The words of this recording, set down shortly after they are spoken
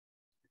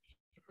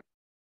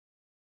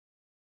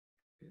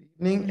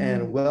Evening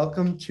and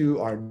welcome to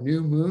our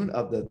new moon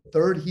of the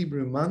third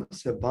Hebrew month,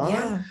 Sivan.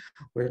 Yeah.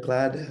 We're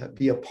glad to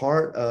be a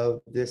part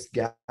of this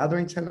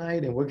gathering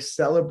tonight, and we're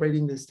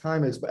celebrating this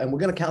time and we're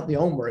going to count the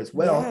Omer as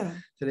well. Yeah.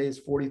 Today is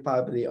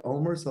 45 of the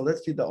Omer, so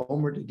let's do the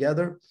Omer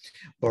together.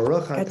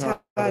 Baruch atah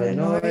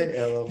Adonai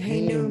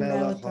Eloheinu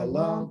melech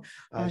haolam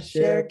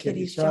asher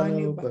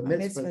kiddushanu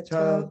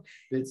b'mitzvotov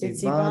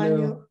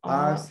v'tzivanu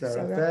ar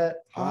serafet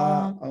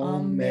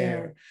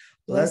ha-omer.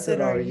 Blessed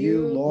are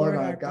you, Lord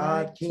our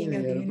God, King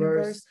of the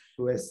universe,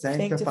 who has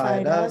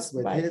sanctified us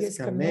with his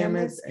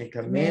commandments and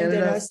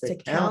commanded us to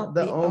count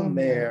the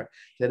Omer.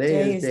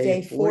 Today is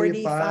day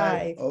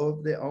 45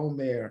 of the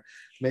Omer.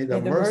 May the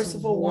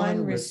merciful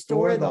one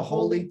restore the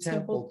holy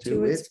temple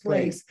to its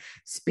place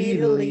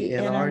speedily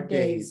in our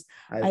days.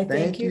 I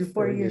thank you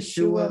for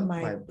Yeshua,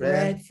 my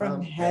bread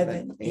from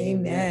heaven.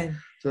 Amen.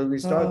 So as we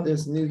start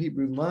this new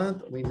Hebrew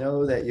month, we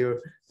know that your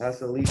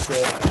Pastor Lisa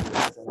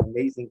has an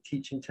amazing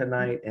teaching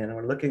tonight, and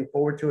we're looking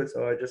forward to it.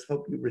 So I just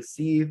hope you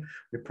receive.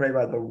 We pray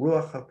by the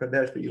Ruach of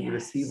Chodesh that you will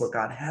receive what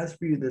God has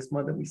for you this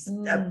month, and we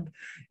step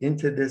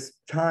into this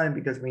time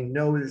because we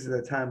know this is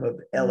a time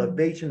of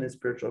elevation and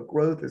spiritual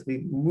growth as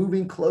we're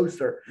moving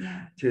closer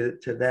to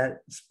that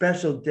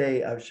special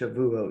day of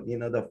Shavuot,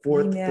 the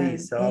fourth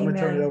feast. So I'm going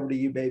to turn it over to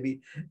you, baby.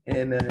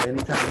 And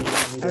anytime you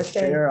want me to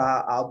share,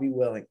 I'll be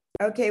willing.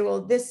 Okay,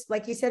 well, this,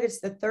 like you said,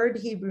 it's the third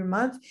Hebrew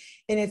month,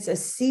 and it's a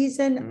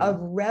season of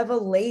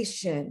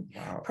revelation,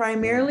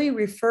 primarily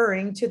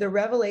referring to the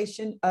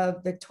revelation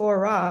of the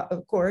Torah,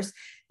 of course,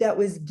 that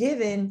was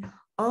given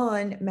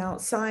on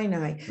Mount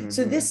Sinai.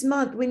 So this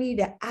month, we need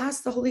to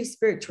ask the Holy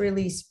Spirit to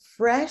release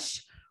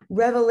fresh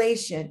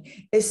revelation,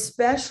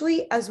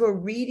 especially as we're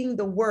reading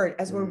the word,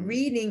 as we're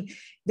reading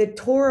the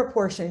Torah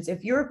portions.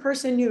 If you're a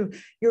person who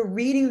you're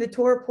reading the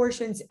Torah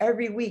portions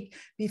every week,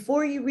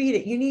 before you read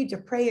it, you need to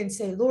pray and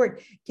say,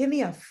 Lord, give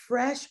me a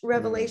fresh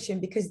revelation,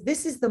 because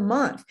this is the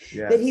month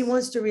that he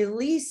wants to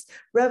release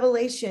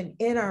revelation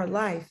in our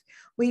life.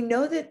 We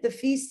know that the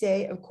feast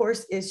day, of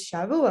course, is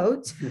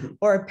Shavuot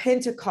or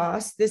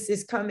Pentecost. This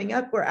is coming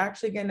up. We're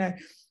actually going to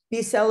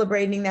be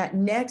celebrating that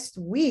next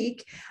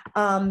week.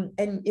 And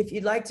if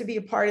you'd like to be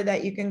a part of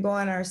that, you can go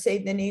on our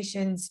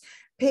Savethenations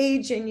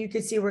page, and you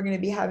can see we're going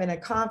to be having a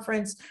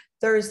conference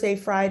Thursday,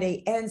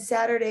 Friday, and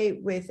Saturday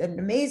with an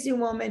amazing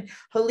woman,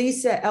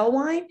 Lisa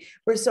Albin.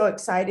 We're so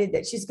excited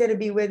that she's going to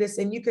be with us,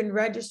 and you can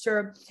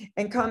register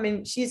and come,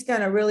 and she's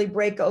going to really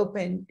break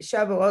open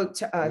Shavuot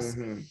to us.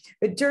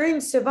 But during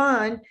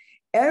Sivan,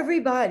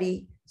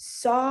 everybody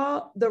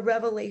saw the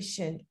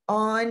revelation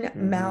on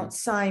Mount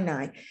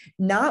Sinai.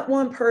 Not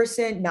one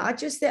person, not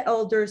just the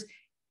elders,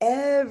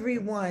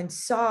 everyone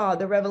saw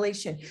the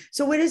revelation.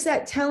 So what is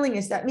that telling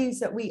us? That means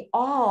that we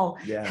all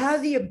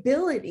have the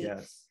ability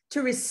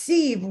to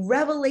receive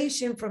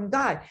revelation from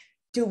God.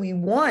 Do we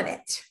want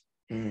it?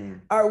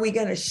 Are we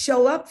going to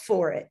show up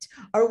for it?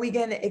 Are we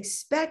going to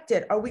expect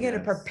it? Are we going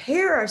to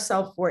prepare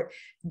ourselves for it?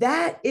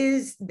 That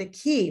is the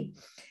key.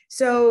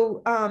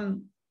 So,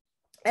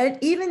 and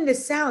even the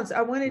sounds,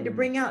 I wanted to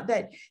bring out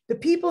that the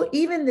people,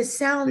 even the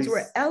sounds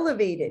were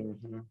elevated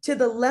to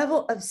the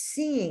level of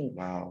seeing,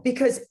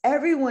 because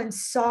everyone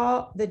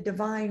saw the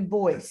divine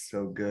voice. That's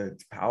so good.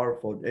 It's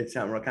powerful. It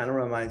kind of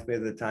reminds me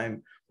of the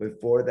time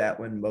before that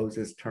when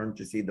Moses turned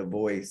to see the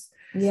voice.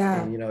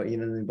 Yeah. And,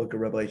 even in the book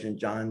of Revelation,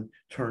 John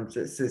turns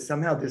to says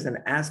somehow there's an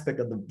aspect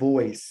of the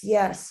voice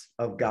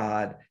of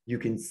God you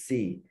can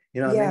see.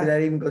 Maybe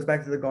that even goes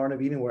back to the Garden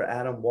of Eden where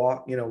Adam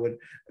walked, when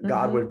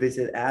God would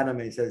visit Adam,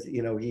 and he says,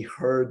 he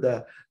heard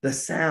the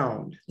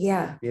sound,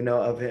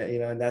 of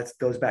it, and that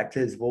goes back to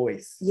his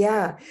voice.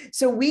 Yeah.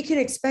 So we can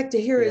expect to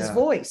hear his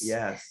voice.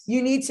 Yes.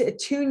 You need to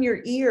attune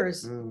your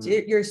ears,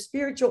 your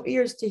spiritual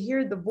ears, to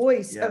hear the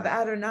voice of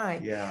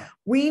Adonai. Yeah.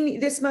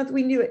 This month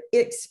we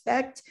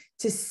expect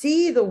to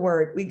see the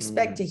word. We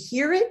expect to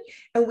hear it,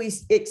 and we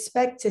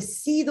expect to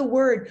see the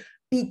word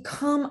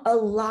become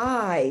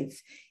alive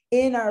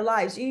in our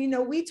lives.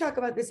 We talk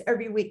about this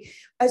every week.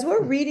 As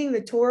we're reading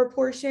the Torah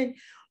portion,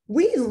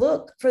 we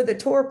look for the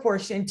Torah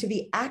portion to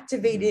be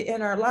activated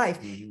in our life.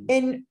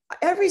 And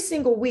every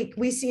single week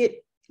we see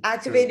it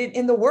activated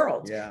in the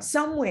world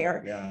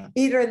somewhere,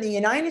 either in the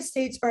United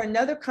States or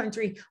another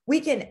country.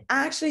 We can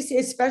actually see,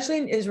 especially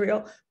in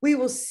Israel, we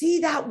will see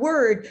that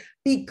word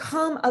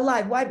become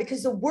alive. Why?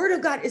 Because the word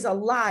of God is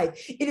alive.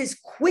 It is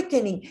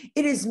quickening.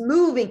 It is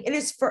moving. It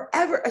is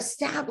forever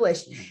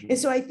established. And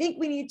so I think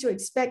we need to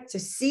expect to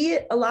see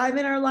it alive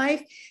in our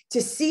life,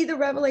 to see the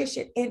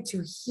revelation, and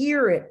to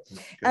hear it.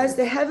 As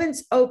the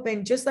heavens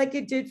open, just like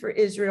it did for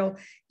Israel,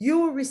 you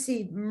will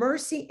receive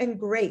mercy and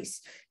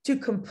grace to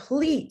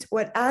complete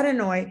what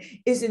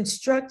Adonai is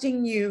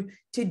instructing you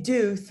to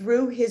do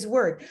through his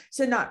word.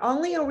 So not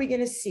only are we going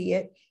to see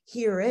it,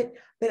 hear it,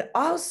 but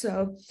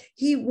also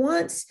he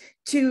wants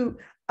to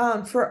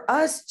for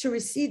us to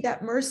receive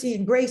that mercy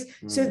and grace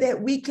so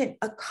that we can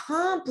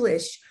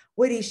accomplish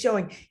what he's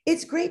showing.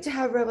 It's great to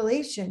have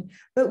revelation,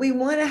 but we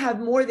want to have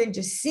more than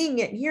just seeing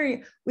it and hearing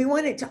it. We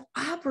want it to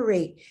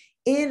operate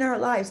in our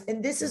lives.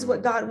 And this is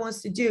what God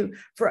wants to do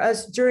for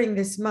us during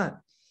this month.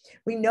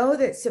 We know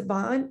that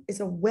Sivan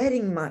is a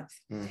wedding month.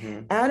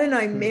 Mm-hmm.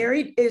 Adonai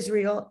married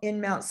Israel in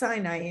Mount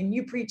Sinai, and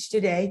you preach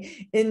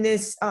today in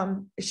this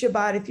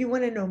Shabbat. If you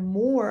want to know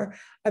more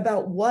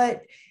about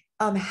what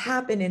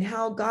happened and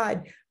how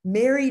God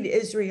married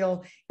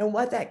Israel and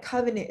what that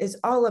covenant is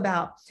all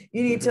about,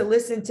 you need to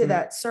listen to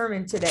that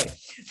sermon today.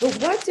 But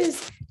what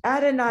does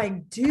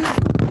Adonai do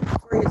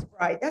for his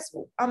bride? That's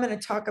what I'm going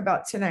to talk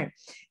about tonight.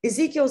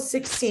 Ezekiel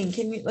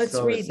 16. Let's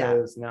read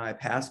that. Now I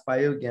passed by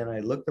you again. I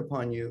looked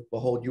upon you.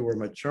 Behold, you were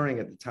maturing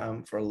at the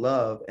time for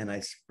love, and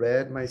I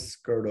spread my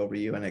skirt over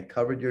you, and I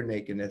covered your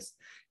nakedness.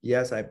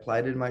 Yes, I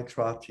plighted my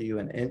troth to you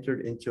and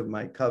entered into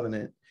my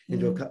covenant,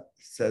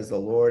 says the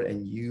Lord,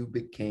 and you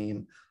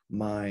became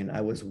mine.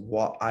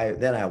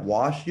 Then I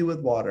washed you with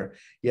water.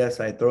 Yes,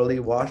 I thoroughly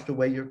washed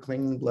away your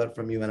clinging blood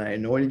from you, and I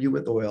anointed you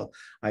with oil.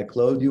 I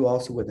clothed you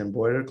also with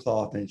embroidered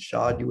cloth and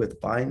shod you with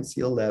fine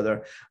seal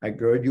leather. I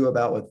girded you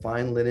about with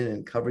fine linen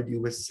and covered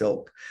you with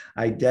silk.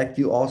 I decked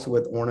you also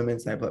with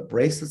ornaments. And I put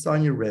bracelets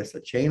on your wrists,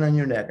 a chain on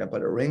your neck. I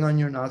put a ring on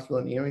your nostril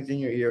and earrings in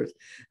your ears,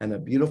 and a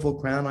beautiful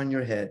crown on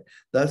your head.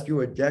 Thus you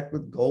were decked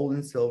with gold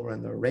and silver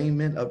and the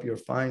raiment of your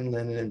fine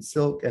linen and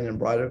silk and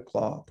embroidered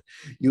cloth.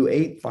 You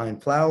ate fine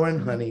flour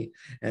and honey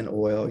and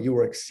oil. You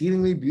were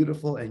exceedingly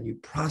beautiful, and you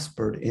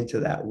prospered into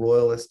that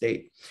royal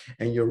estate.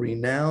 And your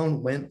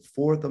renown went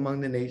forth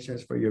among the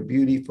nations for your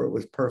beauty, for it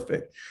was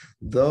perfect.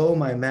 Though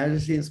my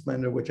majesty and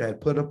splendor, which I had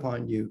put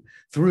upon you,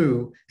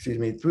 through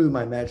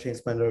my majesty and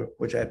splendor,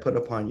 which I had put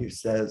upon you,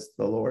 says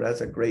the Lord.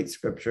 That's a great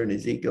scripture in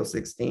Ezekiel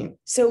 16.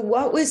 So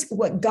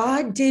what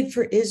God did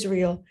for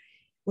Israel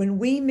when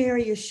we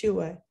marry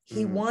Yeshua,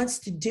 he wants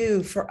to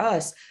do for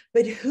us.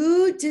 But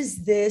who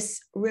does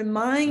this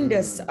remind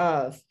us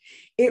of?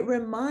 It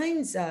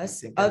reminds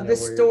us of the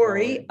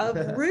story of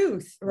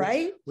Ruth,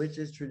 right? Which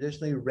is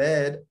traditionally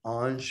read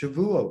on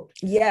Shavuot.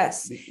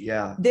 Yes.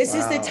 Yeah. This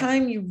is the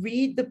time you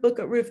read the book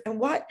of Ruth.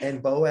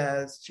 And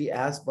Boaz, she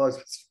asked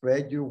Boaz,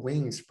 spread your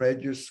wings,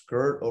 spread your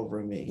skirt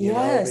over me.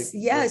 Yes.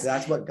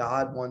 That's what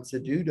God wants to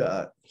do to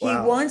us.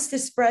 Wow. He wants to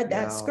spread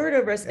that skirt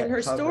over us. And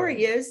her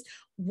story is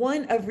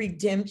one of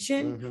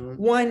redemption,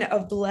 one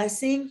of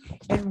blessing,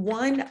 and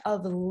one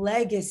of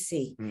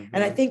legacy.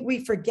 And I think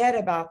we forget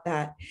about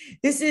that.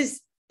 This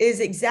is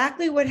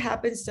exactly what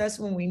happens to us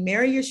when we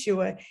marry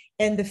Yeshua.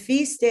 And the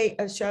feast day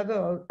of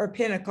Shavuot or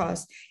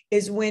Pentecost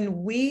is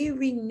when we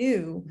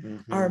renew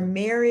our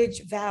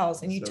marriage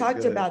vows. And you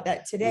talked about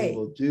that today. We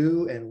will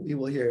do, and we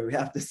will hear. We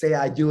have to say,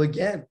 I do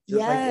again.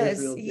 Just like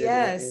Israel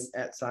did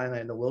at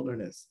Sinai in the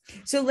wilderness.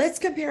 So let's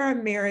compare our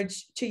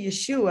marriage to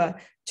Yeshua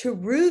to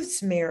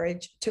Ruth's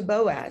marriage to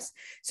Boaz.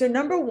 So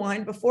number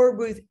one, before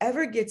Ruth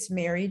ever gets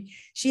married,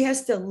 she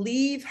has to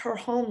leave her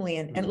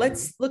homeland. And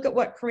let's look at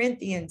what 2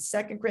 Corinthians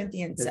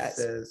says.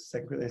 It says,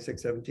 2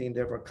 Corinthians 6:17,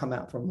 therefore come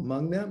out from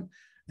among them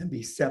and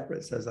be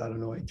separate, says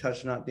Adonai.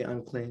 Touch not the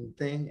unclean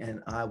thing, and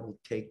I will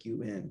take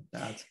you in.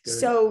 That's good.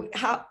 So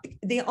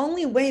the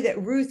only way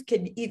that Ruth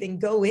could even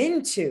go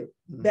into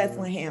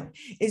Bethlehem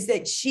is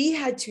that she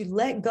had to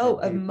let go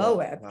of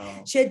Moab.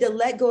 Wow. She had to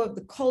let go of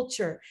the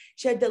culture.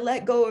 She had to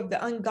let go of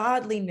the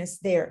ungodliness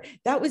there.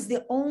 That was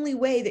the only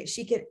way that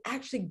she could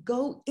actually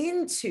go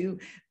into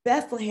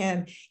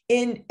Bethlehem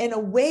in a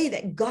way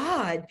that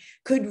God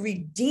could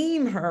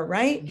redeem her,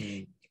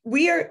 right?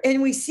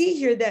 We see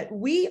here that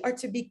we are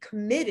to be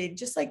committed,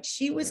 just like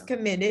she was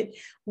committed.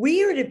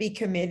 We are to be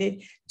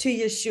committed to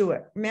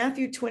Yeshua.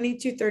 Matthew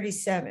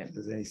 22:37.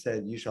 And he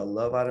said, you shall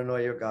love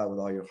Adonai your God with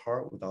all your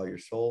heart, with all your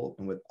soul,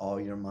 and with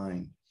all your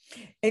mind.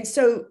 And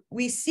so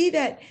we see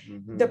that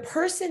the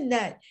person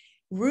that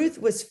Ruth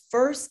was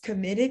first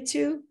committed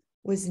to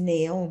was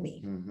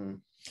Naomi.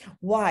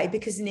 Why?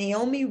 Because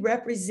Naomi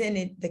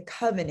represented the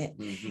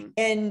covenant.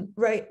 And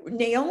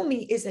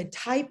Naomi is a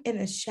type and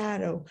a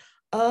shadow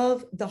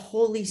of the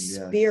Holy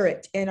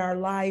Spirit in our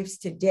lives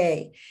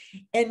today.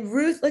 And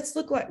Ruth, let's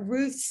look what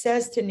Ruth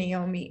says to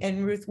Naomi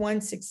in Ruth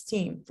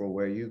 1:16. For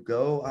where you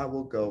go, I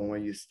will go, and where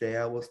you stay,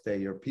 I will stay.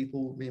 Your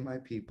people will be my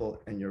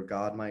people, and your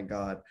God, my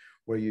God.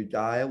 Where you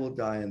die, I will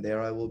die, and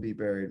there I will be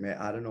buried. May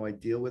Adonai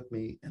deal with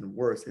me, and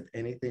worse, if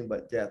anything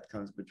but death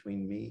comes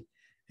between me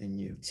and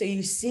you. So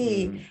you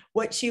see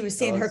what she was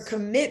saying, her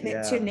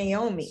commitment to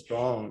Naomi.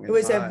 Strong. It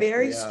was a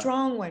very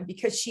strong one,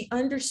 because she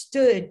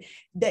understood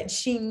that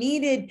she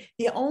needed,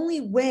 the only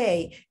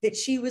way that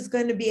she was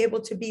going to be able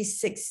to be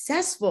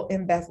successful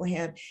in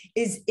Bethlehem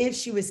is if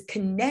she was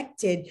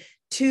connected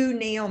to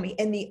Naomi.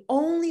 And the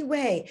only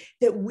way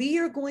that we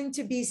are going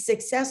to be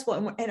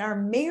successful and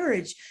our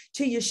marriage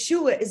to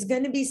Yeshua is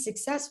going to be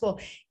successful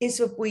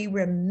is if we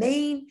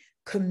remain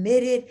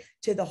committed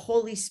to the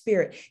Holy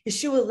Spirit.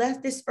 Yeshua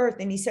left this earth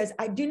and he says,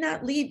 I did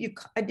not leave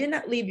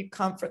you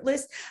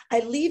comfortless.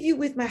 I leave you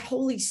with my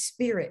Holy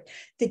Spirit,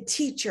 the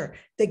teacher,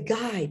 the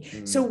guide.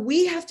 So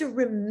we have to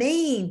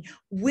remain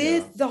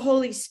with the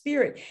Holy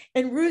Spirit.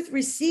 And Ruth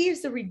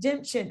receives the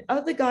redemption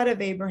of the God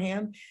of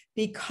Abraham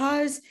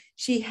because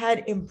she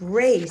had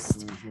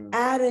embraced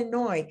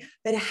Adonai.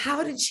 But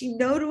how did she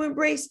know to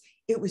embrace?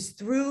 It was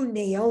through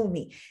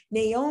Naomi.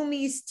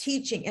 Naomi's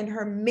teaching and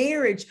her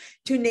marriage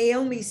to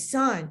Naomi's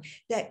son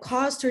that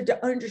caused her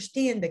to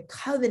understand the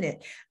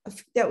covenant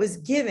that was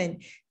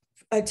given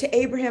to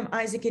Abraham,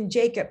 Isaac, and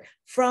Jacob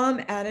from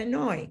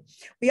Adonai.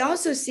 We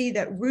also see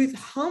that Ruth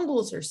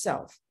humbles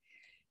herself.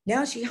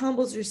 Now she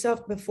humbles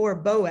herself before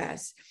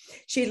Boaz.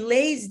 She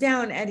lays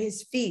down at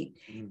his feet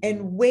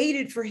and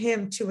waited for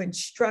him to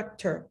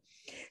instruct her.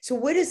 So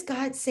what is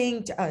God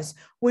saying to us?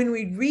 When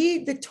we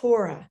read the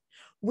Torah,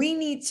 we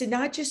need to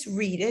not just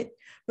read it,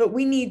 but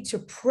we need to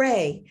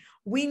pray.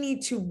 We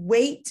need to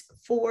wait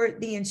for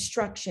the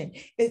instruction.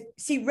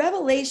 See,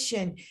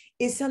 revelation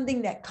is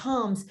something that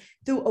comes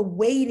through a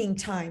waiting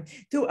time,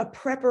 through a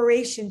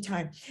preparation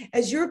time.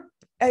 As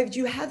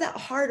you have that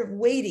heart of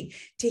waiting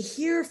to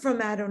hear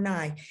from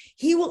Adonai,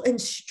 he will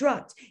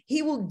instruct,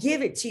 he will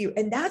give it to you.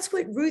 And that's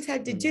what Ruth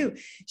had to do.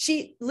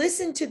 She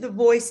listened to the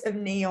voice of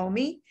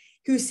Naomi,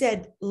 who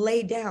said,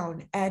 lay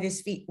down at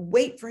his feet,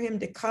 wait for him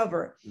to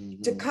cover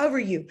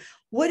you.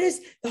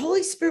 The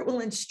Holy Spirit will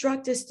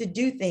instruct us to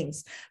do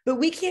things, but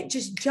we can't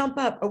just jump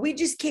up or we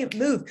just can't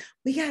move.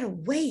 We got to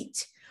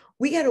wait.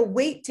 We got to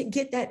wait to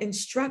get that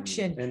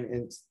instruction. And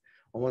it's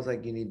almost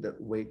like you need to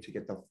wait to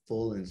get the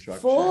full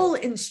instruction. Full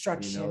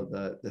instruction. You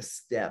know, the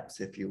steps,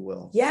 if you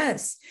will.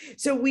 Yes.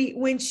 So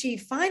when she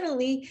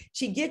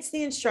gets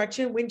the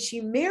instruction, when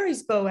she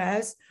marries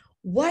Boaz,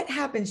 what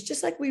happens?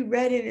 Just like we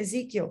read in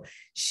Ezekiel,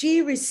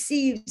 she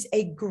receives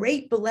a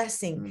great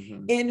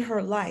blessing in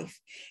her life.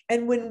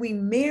 And when we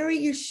marry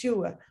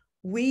Yeshua,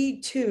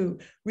 we too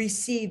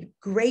receive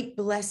great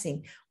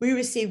blessing. We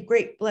receive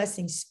great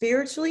blessing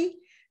spiritually,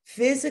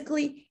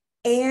 physically,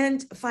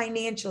 and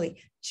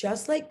financially,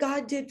 just like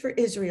God did for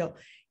Israel.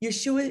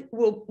 Yeshua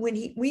will,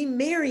 when we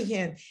marry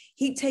him,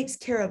 he takes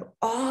care of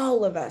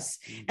all of us.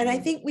 And I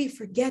think we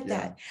forget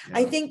that.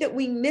 I think that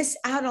we miss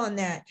out on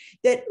that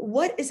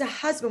what is a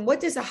husband? What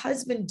does a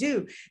husband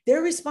do?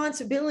 Their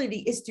responsibility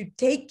is to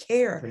take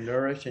care. To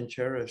nourish and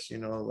cherish,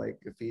 like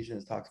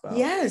Ephesians talks about.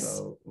 Yes.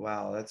 So,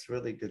 wow, that's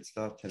really good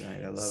stuff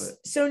tonight. I love it.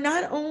 So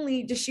not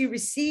only does she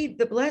receive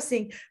the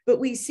blessing, but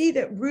we see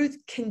that Ruth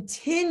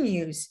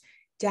continues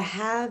to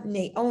have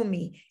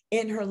Naomi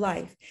in her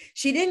life.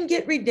 She didn't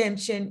get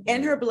redemption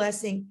and her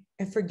blessing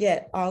and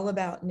forget all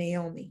about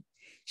Naomi.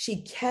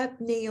 She kept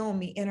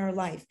Naomi in her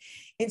life.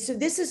 And so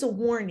this is a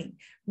warning.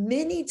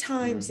 Many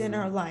times in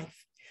our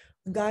life,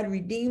 when God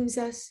redeems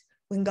us,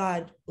 when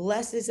God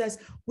blesses us,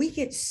 we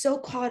get so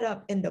caught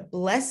up in the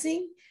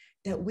blessing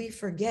that we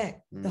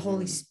forget the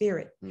Holy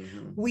Spirit.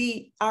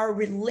 Our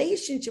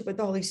relationship with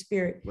the Holy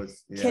Spirit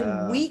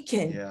can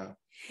weaken.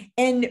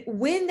 And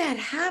when that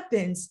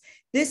happens,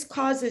 this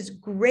causes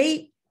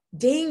great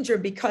danger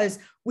because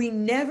we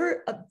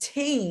never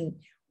obtain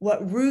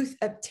what Ruth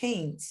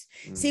obtains.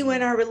 See,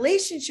 when our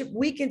relationship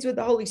weakens with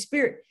the Holy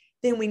Spirit,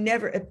 then we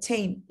never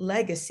obtain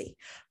legacy.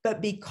 But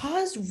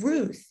because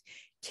Ruth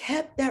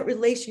kept that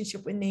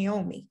relationship with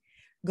Naomi,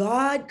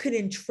 God could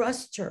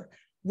entrust her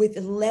with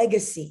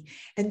legacy.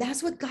 And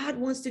that's what God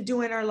wants to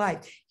do in our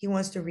life. He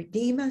wants to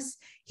redeem us.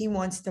 He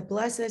wants to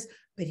bless us,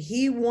 but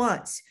he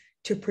wants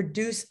to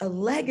produce a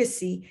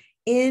legacy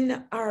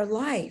in our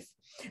life.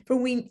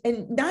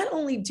 And not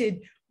only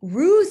did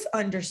Ruth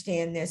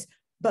understand this,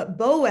 but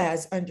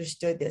Boaz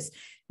understood this.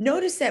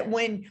 Notice that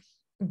when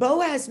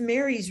Boaz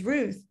marries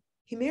Ruth,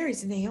 he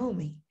marries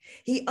Naomi.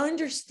 He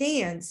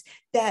understands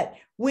that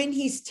when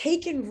he's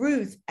taken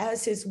Ruth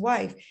as his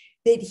wife,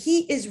 that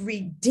he is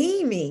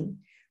redeeming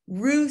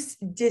Ruth's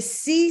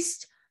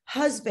deceased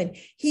husband.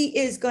 He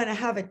is going to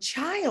have a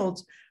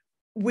child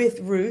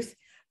with Ruth,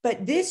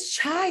 but this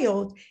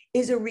child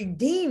is a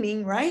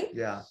redeeming, right?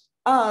 Yeah.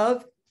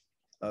 Of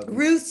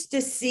Ruth's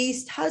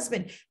deceased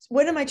husband.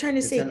 What am I trying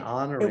to say? An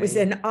honoring. It was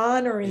an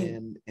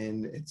honoring.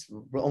 And it's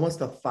almost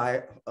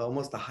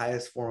the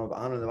highest form of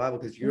honor in the Bible,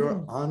 because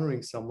you're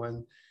honoring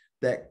someone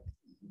that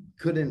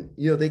couldn't,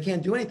 they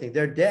can't do anything.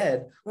 They're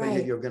dead, right.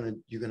 But you're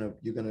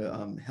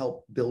gonna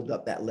help build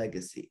up that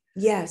legacy.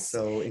 Yes.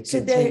 So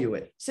continue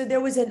it. So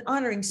there was an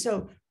honoring.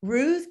 So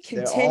Ruth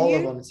continued. All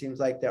of them, it seems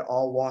like they're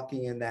all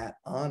walking in that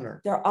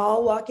honor. They're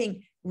all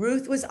walking.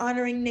 Ruth was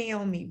honoring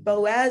Naomi.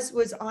 Boaz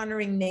was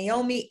honoring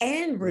Naomi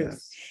and Ruth.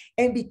 Yes.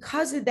 And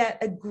because of that,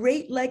 a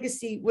great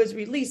legacy was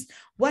released.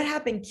 What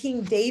happened?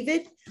 King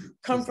David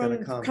come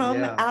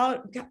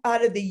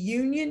out of the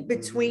union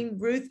between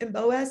Ruth and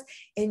Boaz,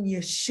 and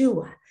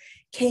Yeshua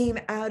came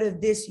out of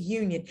this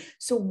union.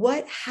 So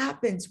what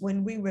happens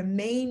when we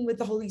remain with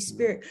the Holy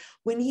Spirit,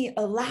 when he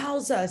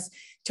allows us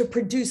to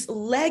produce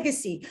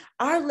legacy?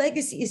 Our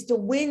legacy is to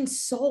win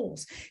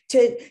souls,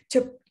 to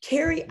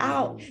carry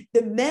out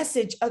the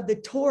message of the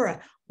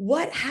Torah.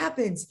 What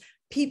happens?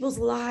 People's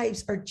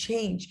lives are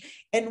changed.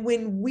 And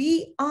when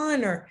we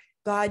honor,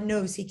 God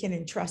knows he can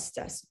entrust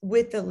us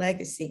with the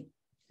legacy.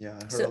 Yeah,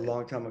 I heard a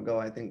long time ago,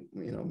 I think,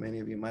 many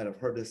of you might have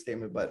heard this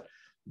statement, but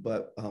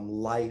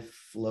life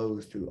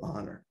flows through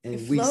honor. And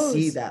we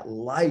see that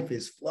life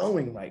is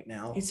flowing right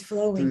now. It's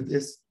flowing through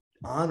this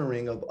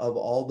honoring of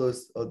all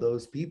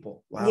those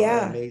people. Wow,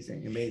 Yeah.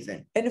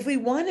 amazing. And if we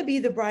want to be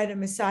the bride of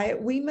Messiah,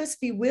 we must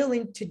be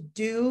willing to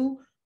do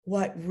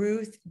what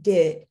Ruth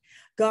did.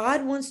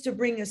 God wants to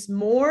bring us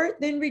more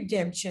than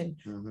redemption,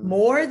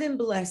 more than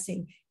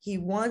blessing. He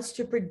wants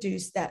to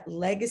produce that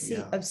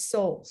legacy of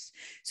souls.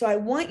 So I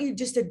want you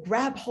just to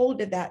grab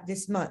hold of that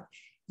this month.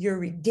 You're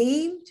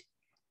redeemed,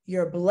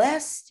 you're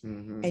blessed,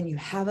 and you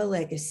have a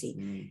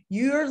legacy.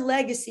 Your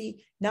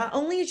legacy, not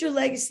only is your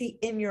legacy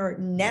in your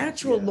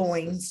natural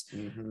loins,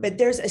 but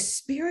there's a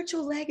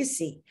spiritual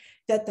legacy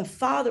that the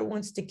Father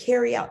wants to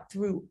carry out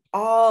through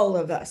all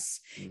of us.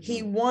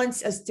 He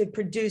wants us to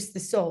produce the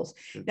souls.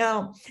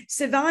 Now,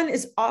 Sivan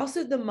is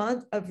also the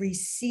month of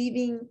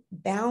receiving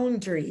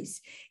boundaries,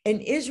 and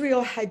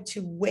Israel had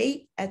to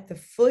wait at the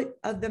foot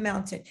of the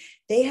mountain.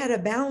 They had a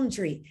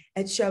boundary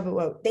at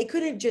Shavuot. They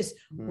couldn't just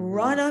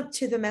run up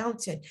to the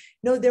mountain.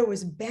 No, there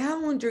was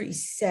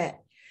boundaries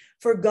set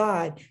for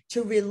God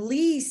to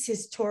release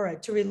his Torah,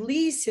 to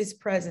release his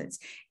presence.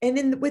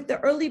 And with the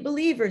early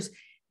believers,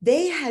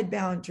 they had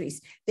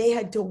boundaries. They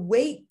had to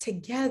wait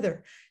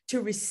together to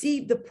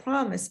receive the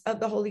promise of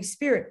the Holy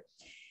Spirit.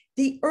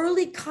 The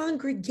early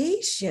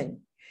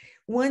congregation,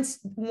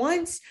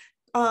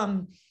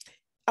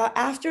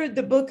 after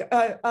the book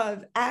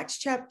of Acts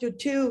chapter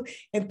 2,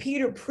 and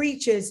Peter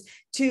preaches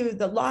to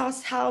the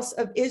lost house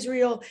of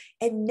Israel,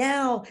 and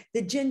now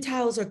the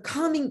Gentiles are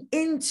coming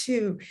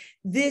into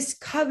this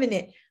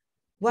covenant.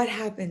 What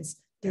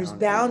happens? There's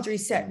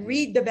boundaries set.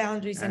 Read the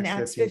boundaries in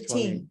Acts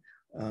 15.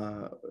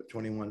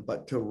 21,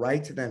 but to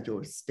write to them to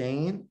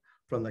abstain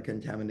from the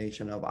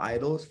contamination of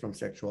idols, from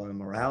sexual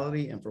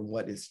immorality, and from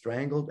what is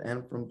strangled,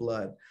 and from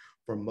blood.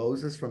 For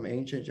Moses from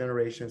ancient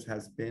generations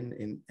has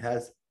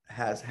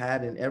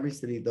had in every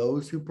city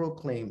those who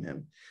proclaim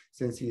him,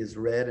 since he is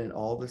read in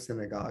all the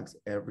synagogues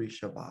every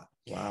Shabbat.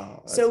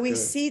 Wow. So we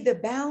see the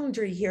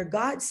boundary here.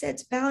 God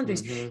sets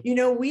boundaries. You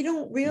know, we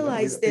don't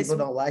realize this.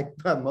 People don't like,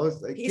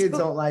 most kids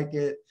don't like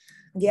it.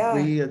 Yeah.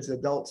 We as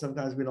adults,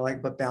 sometimes we don't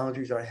like, but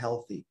boundaries are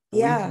healthy.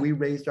 Yeah. We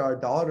raised our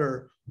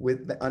daughter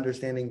with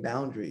understanding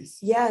boundaries.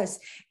 Yes.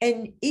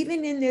 And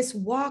even in this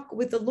walk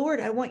with the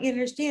Lord, I want you to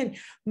understand,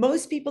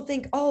 most people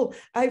think, oh,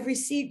 I've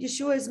received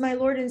Yeshua as my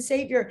Lord and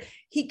Savior.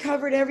 He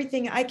covered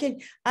everything. I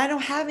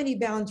don't have any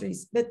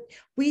boundaries. But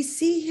we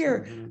see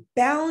here,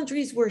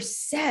 boundaries were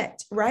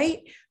set, right?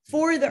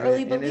 For the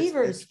early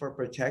believers. It's for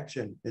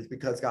protection. It's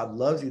because God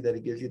loves you that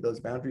he gives you those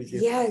boundaries.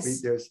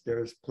 Yes.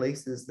 There's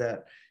places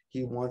that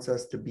he wants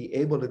us to be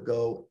able to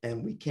go,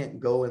 and we can't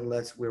go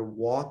unless we're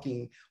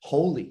walking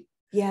holy.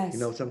 Yes. You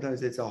know,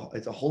 sometimes it's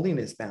a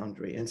holiness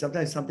boundary, and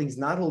sometimes something's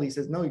not holy. He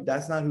says, no,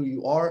 that's not who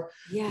you are.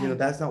 Yeah. You know,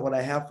 that's not what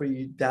I have for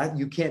you. That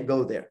you can't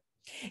go there.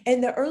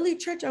 And the early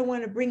church, I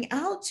want to bring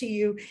out to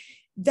you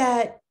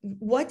that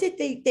what did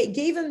they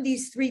gave them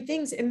these three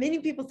things, and many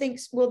people think,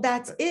 well,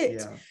 that's it.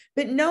 Yeah.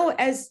 But no,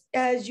 as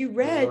you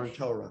read,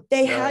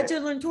 they had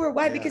to learn Torah.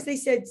 Why? Because they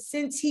said,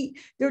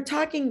 they're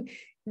talking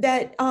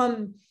that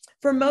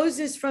for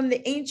Moses from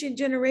the ancient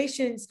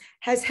generations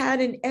has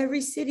had in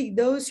every city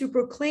those who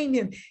proclaim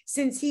him,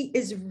 since he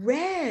is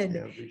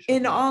read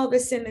in all the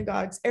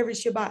synagogues every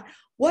Shabbat.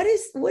 What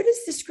is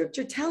the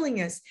scripture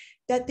telling us?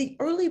 That the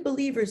early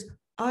believers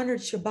honored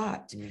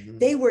Shabbat.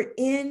 They were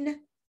in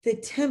the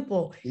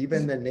temple.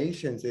 Even the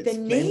nations. It's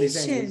plainly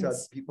saying these are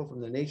people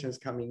from the nations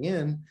coming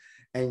in,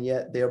 and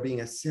yet they're being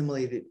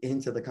assimilated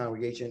into the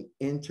congregation,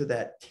 into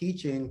that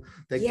teaching.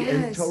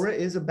 And Torah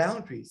is a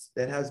boundaries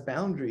that has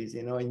boundaries,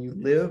 you know, and you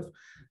live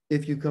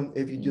if you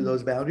do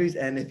those boundaries,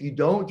 and if you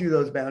don't do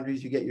those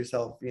boundaries, you get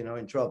yourself, you know,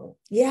 in trouble.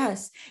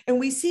 Yes. And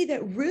we see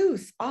that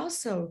Ruth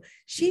also,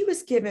 she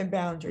was given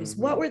boundaries.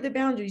 What were the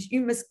boundaries? You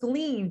must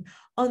glean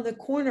on the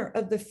corner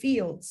of the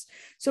fields.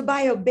 So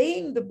by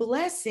obeying the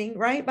blessing,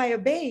 right? By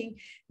obeying,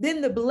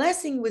 then the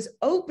blessing was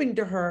open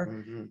to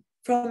her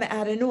from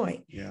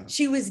Adonai. Yeah.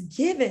 She was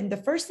given, the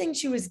first thing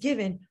she was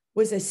given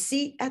was a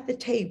seat at the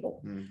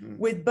table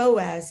with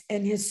Boaz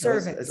and his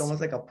servants. It's almost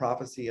like a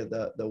prophecy of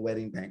the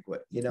wedding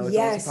banquet. You know, it's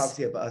almost a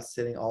prophecy of us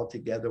sitting all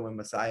together when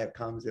Messiah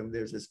comes, and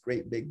there's this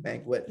great big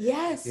banquet.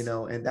 Yes. You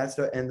know, and that's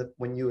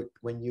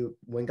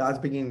when God's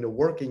beginning to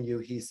work in you,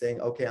 he's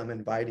saying, okay, I'm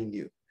inviting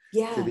you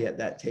to be at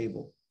that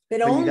table. But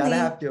you gotta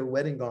have your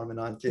wedding garment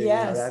on too.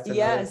 Yes, you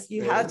know,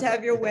 you have to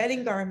have your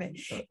wedding garment,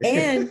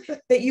 and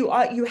that you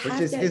have, which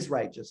is his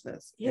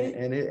righteousness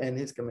and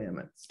his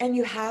commandments. And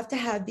you have to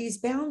have these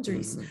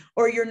boundaries,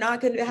 or you're not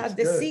going to have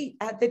the seat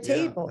at the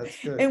table.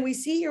 And we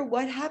see here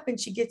what happened.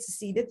 She gets a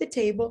seat at the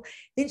table,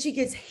 then she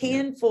gets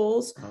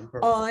handfuls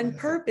on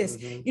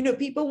purpose. You know,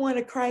 people want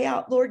to cry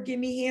out, Lord, give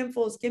me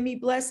handfuls, give me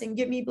blessing,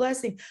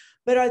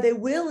 but are they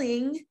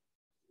willing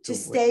to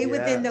stay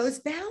within those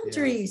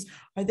boundaries?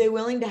 Are they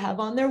willing to have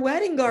on their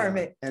wedding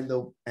garment?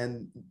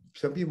 And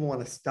some people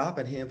want to stop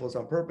at handfuls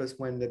on purpose,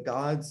 when the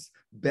God's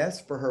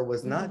best for her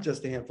was not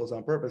just the handfuls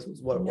on purpose,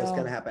 was what was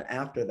going to happen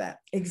after that.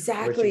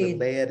 Exactly. Where she would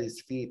lay at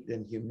his feet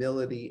in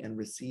humility and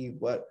receive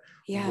what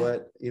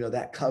you know,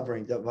 that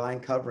covering,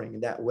 divine covering,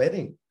 that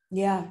wedding.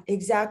 Yeah,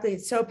 exactly.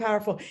 It's so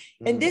powerful.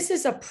 And this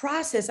is a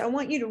process. I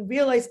want you to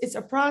realize it's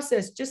a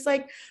process. Just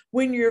like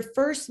when you're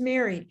first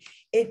married,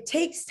 it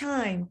takes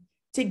time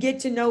to get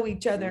to know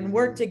each other and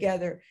work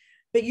together.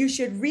 But you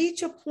should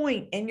reach a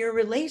point in your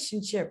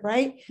relationship,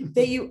 right?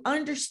 That you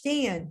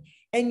understand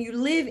and you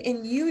live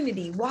in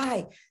unity.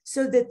 Why?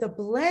 So that the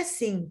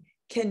blessing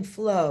can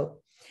flow.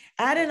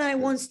 Adonai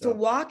wants to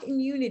walk in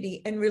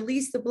unity and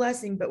release the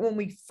blessing. But when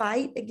we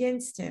fight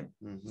against him,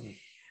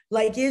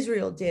 like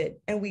Israel did,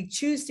 and we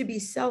choose to be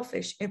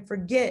selfish and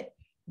forget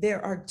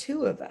there are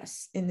two of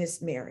us in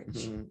this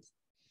marriage.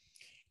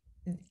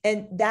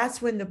 And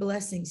that's when the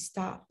blessing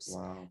stops.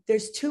 Wow.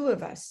 There's two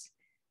of us.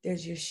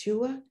 There's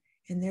Yeshua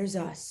and there's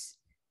us.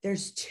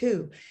 There's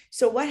two.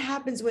 So what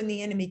happens when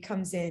the enemy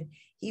comes in?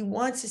 He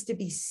wants us to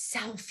be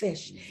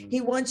selfish.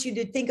 He wants you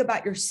to think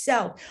about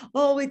yourself.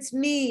 Oh, it's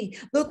me.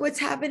 Look what's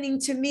happening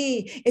to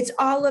me. It's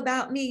all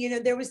about me. You know,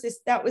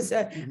 that was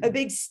a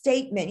big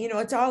statement. You know,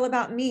 it's all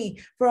about me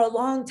for a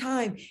long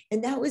time.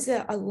 And that was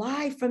a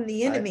lie from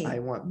the enemy. I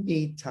want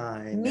me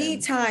time. And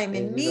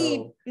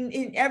me,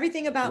 and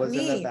everything about me.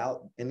 It wasn't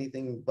about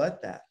anything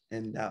but that.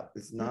 And that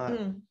is not,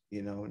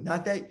 you know,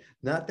 not that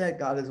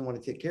God doesn't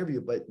want to take care of you,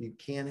 but you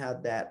can't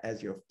have that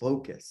as your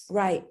focus.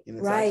 Right. And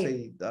it's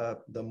actually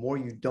the more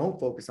you don't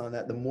focus on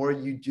that, the more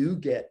you do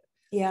get,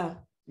 you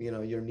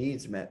know, your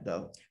needs met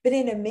though. But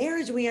in a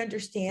marriage, we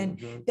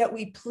understand that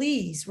we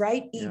please,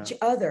 right? Each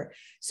other.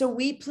 So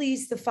we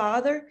please the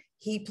Father.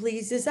 He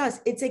pleases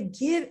us. It's a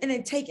give and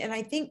a take. And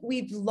I think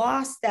we've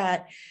lost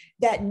that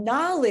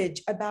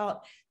knowledge about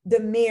the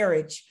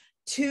marriage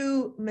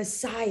to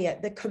Messiah,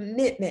 the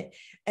commitment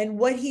and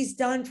what he's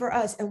done for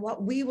us and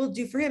what we will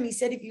do for him. He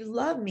said, if you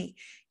love me,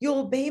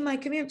 you'll obey my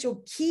commandments.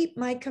 You'll keep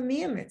my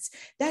commandments.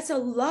 That's a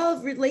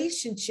love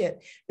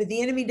relationship, but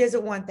the enemy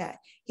doesn't want that.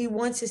 He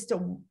wants us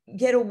to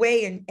get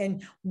away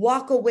and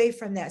walk away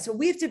from that. So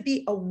we have to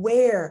be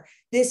aware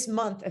this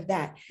month of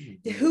that,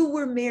 who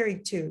we're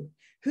married to.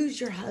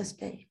 Who's your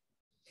husband?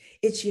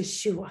 It's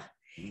Yeshua.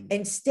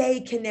 And stay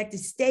connected,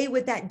 stay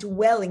with that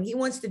dwelling. He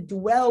wants to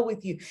dwell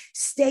with you,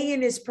 stay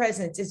in his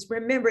presence.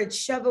 Remember, it's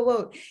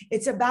Shavuot.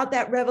 It's about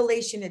that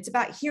revelation. It's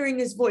about hearing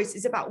his voice.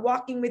 It's about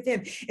walking with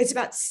him. It's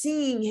about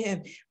seeing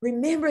him.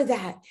 Remember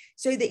that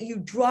so that you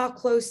draw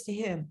close to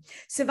him.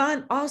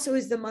 Sivan also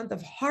is the month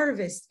of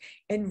harvest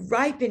and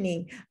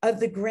ripening of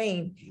the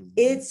grain.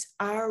 It's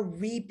our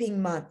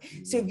reaping month.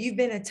 So if you've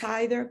been a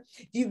tither,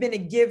 if you've been a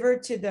giver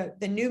to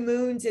the new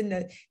moons and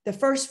the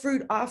first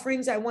fruit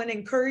offerings, I want to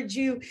encourage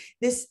you.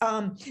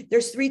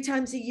 There's 3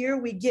 times a year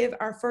we give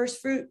our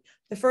first fruit.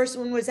 The first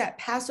one was at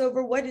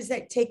Passover. What does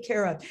that take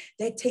care of?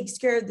 That takes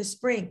care of the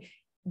spring.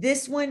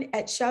 This one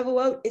at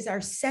Shavuot is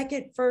our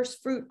second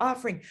first fruit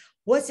offering.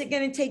 What's it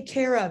going to take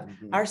care of?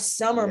 Our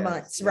summer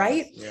months,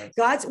 right?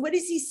 What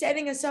is he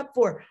setting us up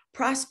for?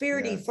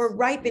 Prosperity, for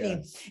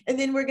ripening. And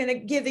then we're going to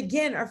give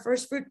again our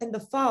first fruit in the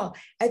fall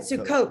at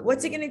Sukkot.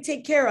 What's it going to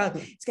take care of?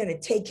 It's going to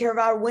take care of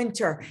our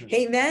winter.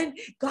 Amen.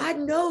 God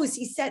knows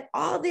he set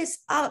all this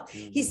up.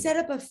 He set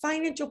up a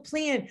financial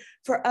plan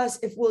for us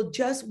if we'll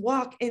just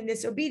walk in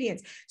this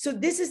obedience. So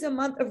this is a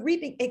month of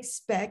reaping.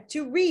 Expect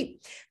to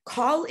reap.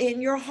 Call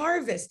in your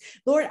harvest.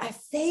 Lord, I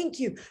thank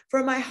you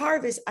for my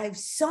harvest. I've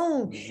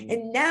sown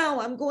and now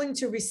I'm going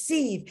to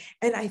receive.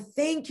 And I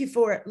thank you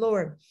for it,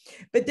 Lord.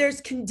 But there's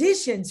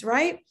conditions,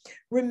 right?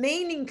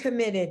 Remaining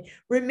committed,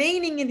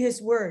 remaining in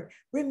his word,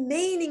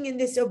 remaining in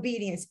this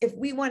obedience. If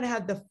we want to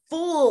have the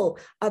full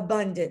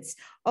abundance.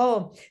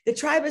 Oh, the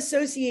tribe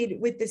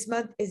associated with this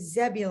month is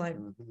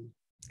Zebulun.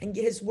 And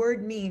his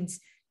word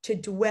means to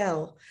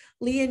dwell.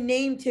 Leah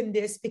named him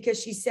this because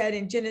she said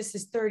in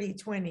Genesis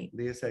 30:20.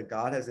 Leah said,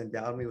 God has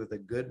endowed me with a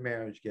good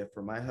marriage gift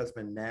for my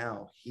husband.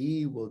 Now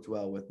he will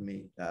dwell with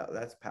me.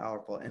 That's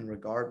powerful. And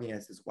regard me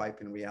as his wife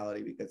in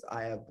reality, because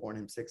I have borne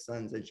him 6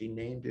 sons. And she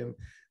named him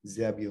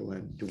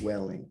Zebulun,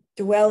 dwelling.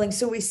 Dwelling.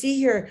 So we see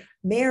here,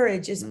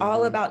 marriage is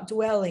all about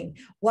dwelling.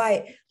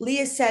 Why?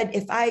 Leah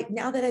said,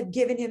 now that I've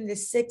given him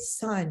this 6th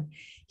son,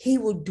 he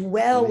will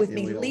dwell with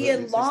me.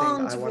 Leah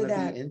longed for that.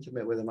 I want to be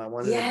intimate with him. I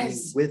want him to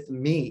be with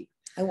me.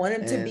 I want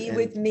him to be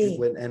with me.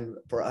 And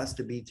for us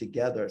to be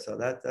together. So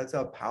that's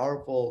a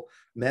powerful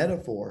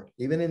metaphor,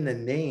 even in the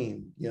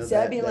name. You know,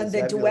 Zebulun,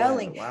 the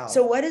dwelling. Wow.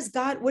 So what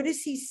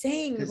is he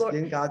saying? Lord?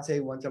 Didn't God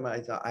say one time,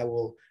 I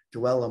will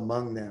dwell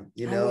among them?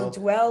 You know, I will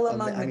dwell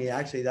among them. I mean,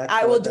 actually, that's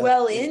I will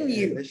dwell in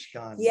you.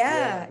 Mishkan.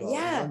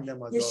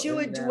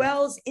 Yeshua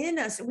dwells in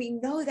us. We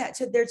know that.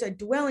 So there's a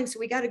dwelling. So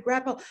we got to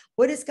grapple.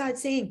 What is God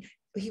saying?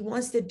 He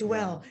wants to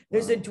dwell.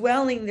 There's a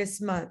dwelling this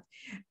month.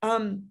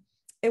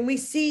 And we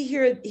see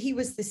here, he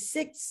was the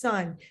 6th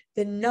son,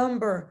 the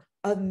number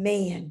of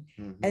man.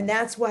 And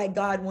that's why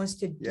God wants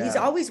to, he's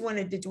always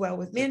wanted to dwell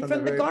with man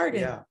from the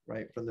garden. Yeah,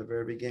 right. From the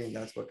very beginning,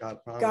 that's what God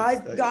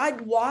promised.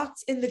 God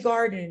walked in the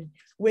garden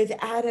with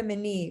Adam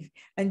and Eve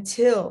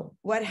until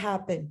what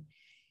happened?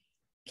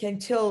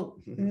 Until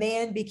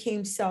man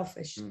became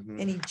selfish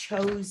and he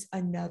chose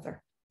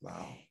another.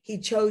 Wow. He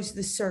chose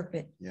the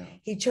serpent.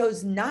 He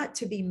chose not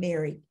to be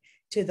married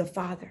to the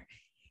Father.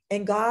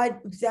 And God,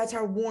 that's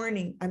our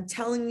warning. I'm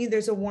telling you,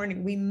 there's a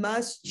warning. We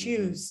must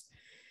choose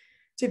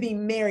to be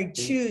married,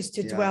 choose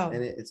to dwell.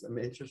 And it's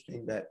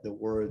interesting that the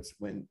words,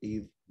 when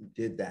Eve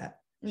did that,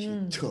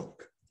 she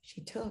took.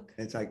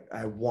 It's like,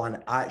 I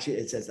want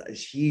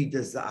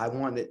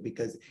it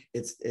because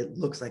it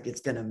looks like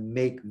it's going to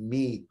make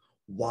me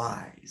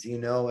wise,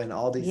 and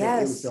all these things.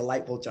 It was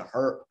delightful to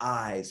her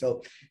eyes.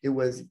 So it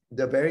was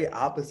the very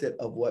opposite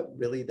of what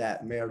really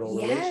that marital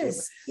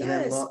relationship.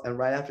 And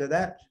right after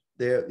that,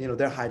 they're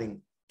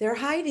hiding. They're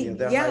hiding.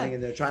 Hiding,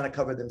 and they're trying to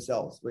cover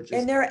themselves,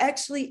 and they're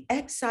actually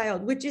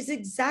exiled, which is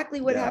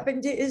exactly what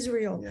happened to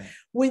Israel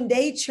when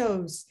they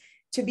chose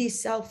to be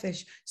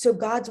selfish. So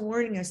God's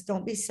warning us,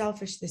 don't be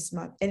selfish this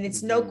month. And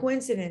it's no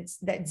coincidence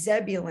that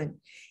Zebulun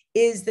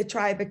is the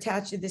tribe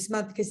attached to this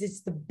month, because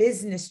it's the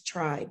business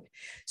tribe.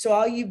 So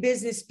all you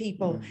business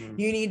people,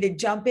 you need to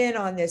jump in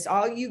on this.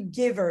 All you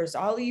givers,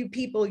 all you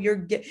people,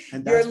 your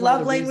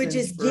love language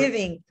is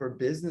giving. For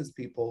business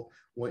people,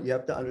 what you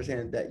have to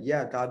understand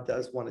that, God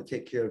does want to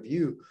take care of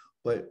you,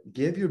 but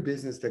give your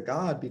business to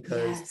God,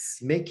 because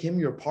make him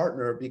your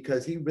partner,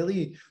 because he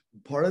really,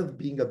 part of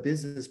being a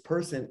business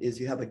person is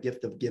you have a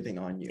gift of giving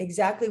on you.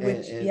 Exactly.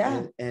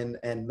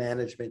 And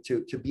management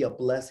to be a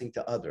blessing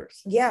to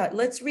others.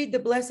 Let's read the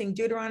blessing.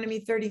 Deuteronomy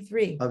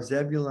 33. Of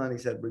Zebulun, he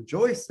said,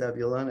 rejoice,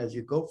 Zebulun, as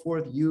you go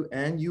forth, you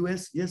and you,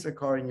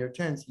 Issachar, in your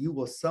tents. You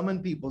will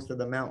summon peoples to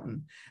the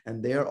mountain,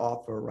 and there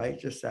offer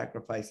righteous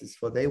sacrifices,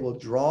 for they will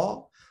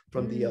draw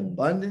from the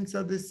abundance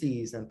of the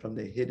seas and from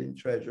the hidden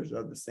treasures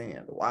of the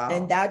sand. Wow.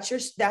 And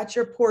that's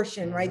your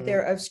portion right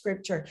there of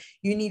scripture.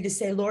 You need to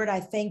say, Lord, I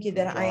thank you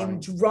that I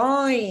am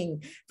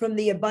drawing from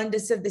the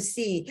abundance of the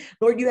sea.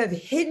 Lord, you have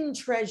hidden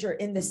treasure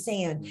in the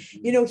sand.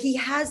 He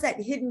has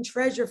that hidden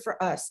treasure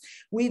for us.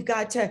 We've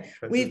got to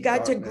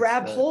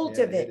grab hold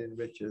of it. Hidden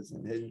riches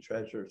and hidden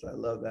treasures. I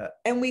love that.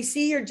 And we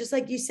see here, just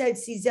like you said,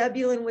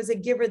 Zebulun was a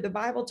giver. The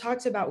Bible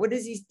talks about, what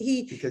is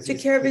he took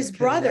care of his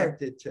brother.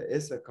 Connected to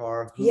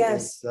Issachar, who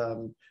is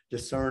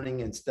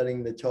discerning and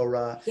studying the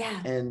Torah.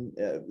 And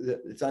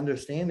its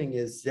understanding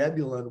is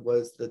Zebulun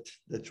was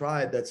the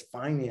tribe that's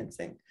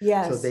financing,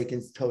 so they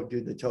can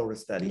do the Torah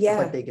study.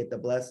 But they get the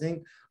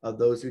blessing of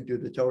those who do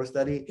the Torah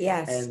study.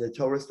 And the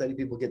Torah study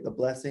people get the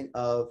blessing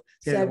of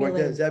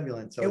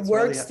Zebulun. So it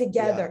works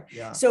together.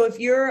 So if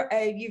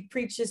you've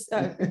preached this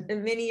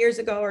many years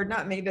ago, or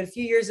not many, but a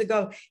few years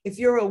ago, if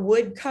you're a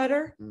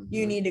woodcutter,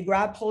 you need to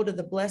grab hold of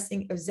the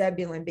blessing of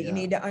Zebulun. But you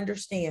need to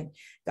understand,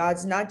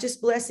 God's not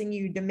just blessing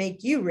you to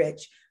make you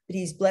rich, but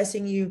he's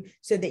blessing you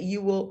so that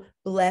you will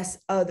bless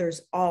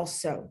others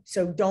also.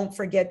 So don't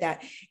forget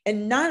that.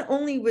 And not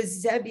only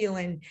was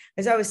Zebulun,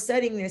 as I was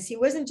studying this, he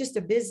wasn't just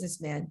a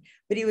businessman,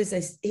 but he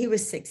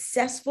was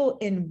successful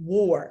in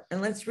war.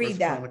 And let's read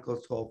that.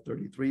 Chronicles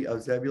 12:33,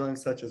 of Zebulun,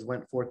 such as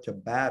went forth to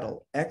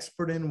battle,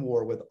 expert in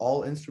war with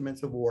all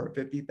instruments of war,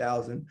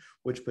 50,000,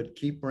 which would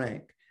keep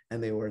rank.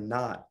 And they were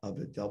not of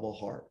a double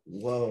heart.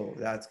 Whoa,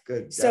 that's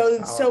good.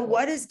 So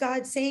what is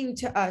God saying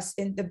to us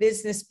in the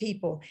business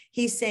people?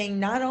 He's saying,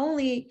 not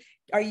only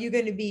are you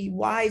going to be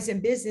wise in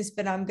business,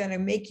 but I'm going to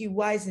make you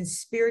wise in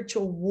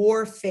spiritual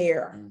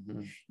warfare.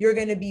 You're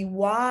going to be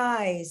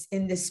wise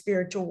in the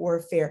spiritual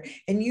warfare,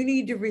 and you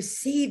need to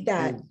receive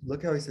that. And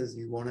look how he says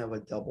you won't have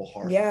a double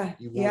heart.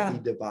 You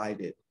won't be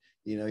divided.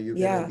 You're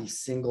going to be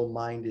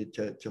single-minded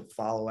to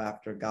follow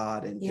after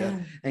God, and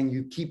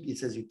it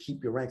says you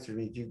keep your ranks. It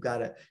means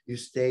you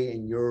stay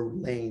in your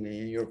lane and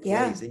in your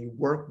place, and you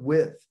work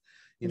with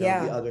the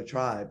other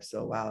tribes.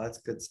 So wow, that's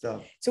good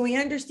stuff. So we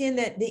understand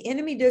that the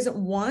enemy doesn't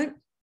want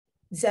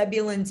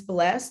Zebulun's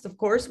blessed. Of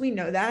course, we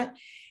know that.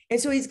 And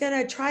so he's going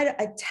to try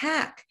to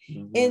attack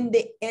in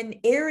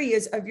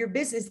areas of your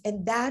business.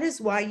 And that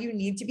is why you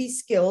need to be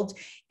skilled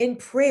in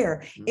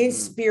prayer, in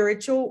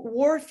spiritual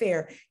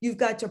warfare. You've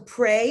got to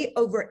pray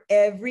over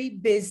every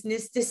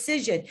business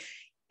decision,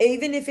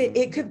 even if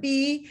it could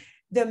be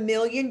the $1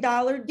 million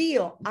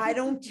deal. I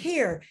don't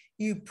care.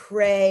 You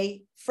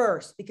pray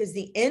first, because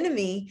the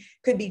enemy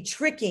could be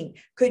tricking,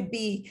 could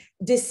be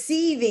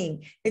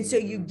deceiving. And so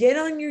you get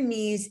on your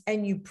knees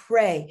and you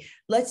pray.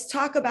 Let's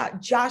talk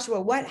about Joshua.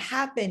 What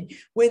happened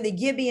when the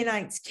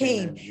Gibeonites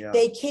came?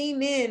 They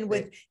came in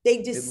with,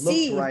 they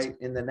deceived. It looked right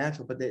in the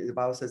natural, but the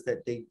Bible says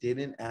that they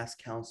didn't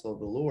ask counsel of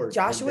the Lord.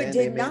 Joshua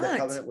did not. They made a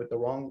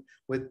covenant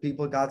with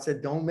people. God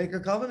said, don't make a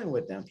covenant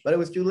with them, but it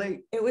was too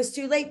late. It was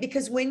too late,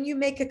 because when you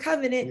make a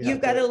covenant,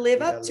 you've got to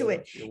live up to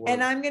it.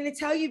 And I'm going to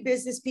tell you,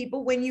 business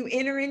people, when you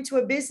enter into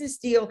a business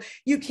deal,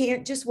 you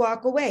can't just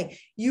walk away.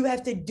 You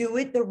have to do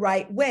it the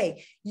right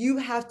way. You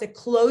have to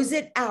close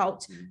it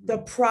out the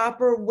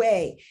proper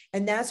way.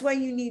 And that's why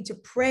you need to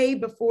pray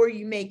before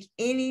you make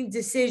any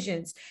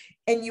decisions.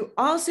 And you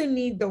also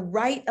need the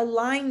right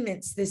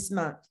alignments this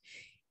month.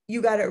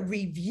 You got to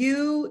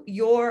review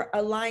your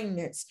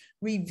alignments,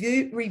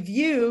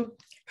 review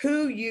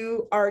who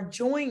you are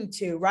joined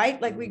to, right?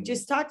 Like we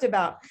just talked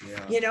about,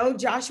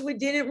 Joshua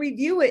didn't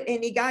review it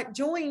and he got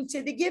joined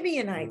to the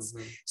Gibeonites.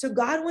 So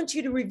God wants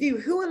you to review,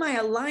 who am I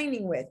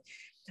aligning with?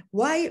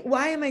 Why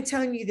am I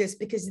telling you this?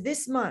 Because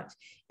this month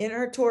in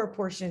our Torah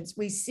portions,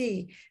 we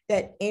see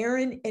that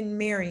Aaron and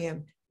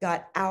Miriam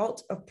got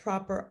out of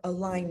proper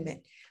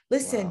alignment.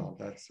 Listen, wow,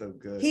 that's so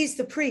good. He's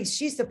the priest,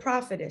 she's the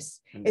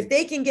prophetess. If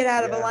they can get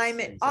out of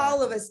alignment,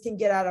 all of us can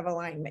get out of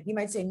alignment. You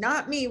might say,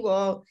 not me.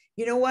 Well,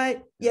 you know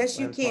what? Yes,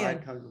 you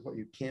can.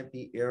 You can't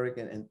be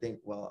arrogant and think,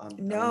 well, I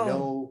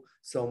know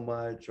so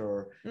much,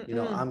 or, you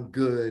know, I'm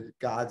good.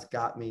 God's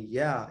got me.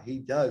 Yeah, he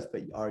does.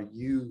 But are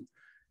you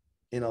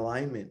in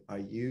alignment? Are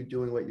you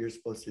doing what you're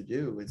supposed to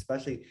do?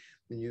 Especially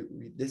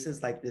when this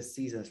is like this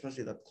season,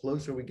 especially the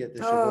closer we get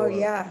to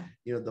Shabbat,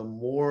 you know, the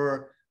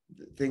more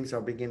things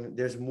are beginning.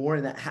 There's more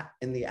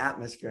in the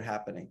atmosphere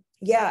happening.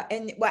 Yeah.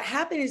 And what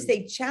happened is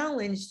they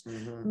challenged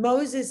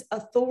Moses'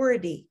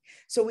 authority.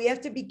 So we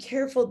have to be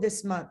careful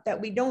this month that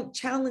we don't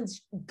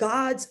challenge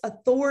God's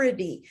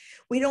authority.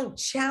 We don't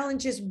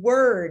challenge his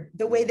word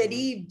the way that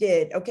Eve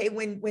did. Okay.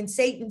 When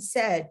Satan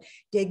said,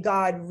 did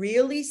God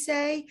really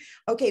say?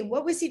 Okay.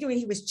 What was he doing?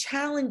 He was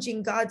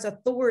challenging God's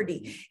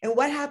authority. And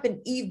what happened?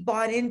 Eve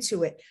bought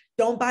into it.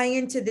 Don't buy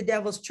into the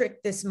devil's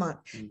trick this month.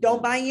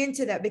 Don't buy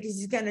into that, because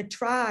he's going to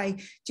try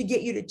to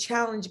get you to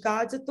challenge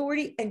God's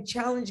authority and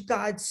challenge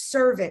God's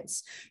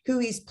servants who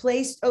he's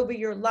placed over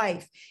your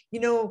life.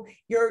 You know,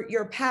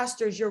 your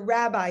pastors, your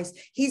rabbis,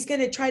 he's going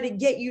to try to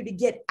get you to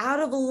get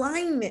out of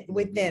alignment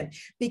with them,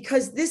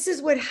 because this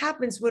is what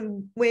happens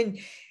when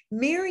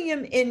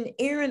Miriam and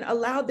Aaron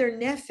allowed their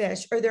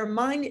nefesh, or their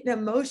mind and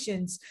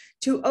emotions,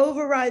 to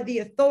override the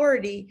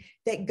authority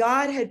that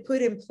God had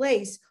put in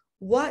place.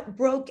 What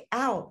broke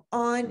out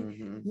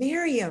on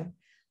Miriam?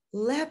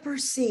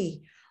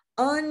 Leprosy,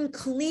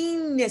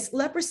 uncleanness.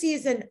 Leprosy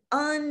is an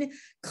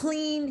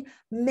unclean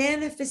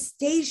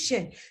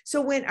manifestation.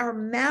 So when our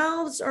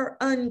mouths are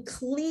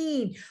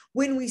unclean,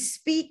 when we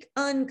speak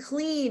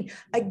unclean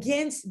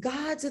against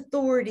God's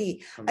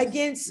authority,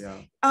 against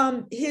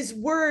his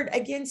word,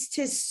 against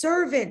his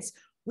servants,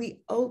 we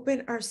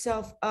open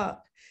ourselves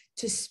up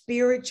to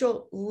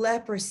spiritual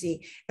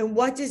leprosy. And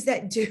what does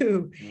that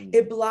do?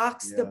 It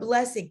blocks the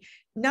blessing.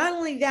 Not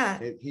only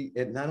that,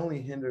 it not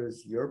only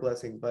hinders your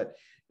blessing, but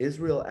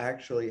Israel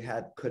actually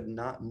could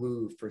not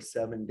move for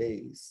 7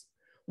 days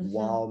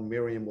while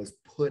Miriam was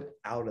put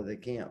out of the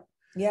camp.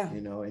 Yeah.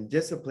 You know, and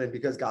disciplined,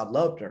 because God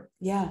loved her.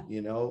 Yeah.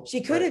 You know,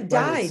 she could have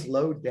died. It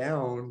slowed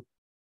down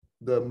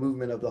the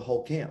movement of the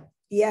whole camp.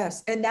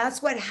 Yes. And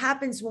that's what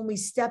happens when we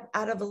step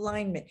out of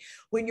alignment.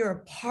 When you're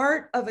a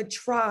part of a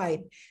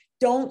tribe,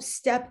 don't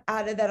step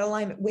out of that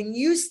alignment. When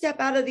you step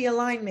out of the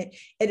alignment,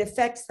 it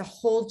affects the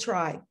whole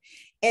tribe.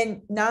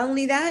 And not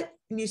only that,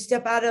 when you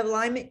step out of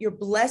alignment, your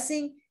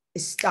blessing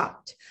is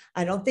stopped.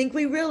 I don't think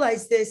we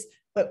realize this,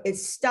 but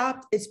it's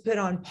stopped. It's put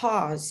on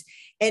pause,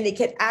 and it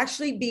can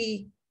actually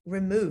be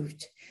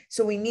removed.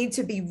 So we need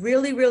to be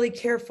really, really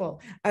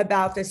careful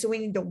about this. So we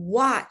need to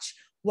watch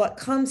what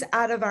comes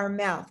out of our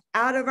mouth.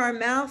 Out of our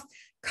mouth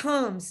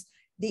comes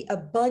the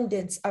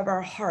abundance of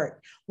our heart.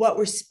 What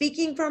we're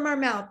speaking from our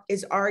mouth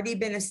is already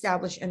been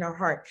established in our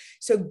heart.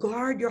 So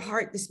guard your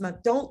heart this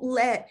month. Don't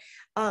let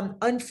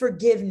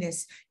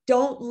unforgiveness,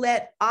 don't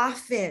let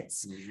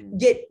offense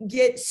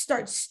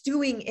start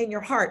stewing in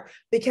your heart,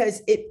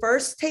 because it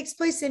first takes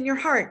place in your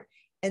heart.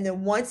 And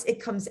then once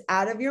it comes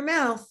out of your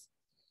mouth,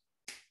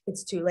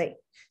 it's too late.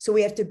 So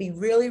we have to be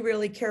really,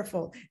 really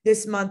careful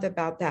this month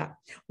about that.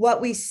 What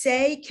we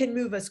say can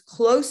move us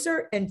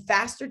closer and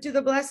faster to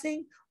the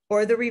blessing,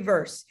 or the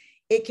reverse.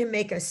 It can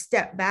make us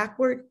step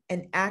backward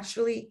and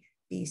actually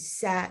be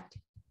sat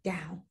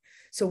down.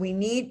 So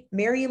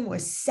Miriam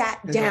was sat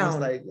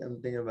down. Like,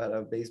 I'm thinking about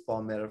a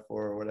baseball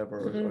metaphor or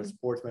whatever, or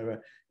sports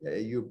metaphor.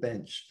 You're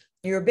benched.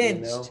 You're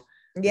benched.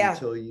 You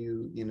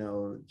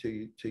know, until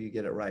you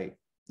get it right.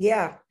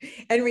 Yeah.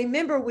 And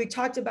remember, we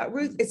talked about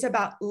Ruth. It's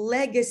about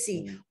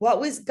legacy. What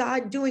was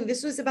God doing?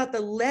 This was about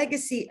the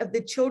legacy of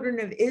the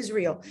children of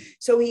Israel.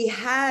 So he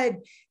had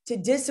to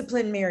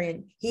discipline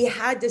Miriam. He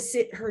had to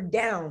sit her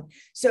down.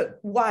 So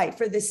why?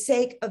 For the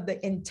sake of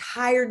the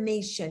entire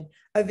nation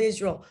of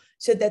Israel,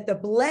 so that the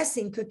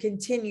blessing could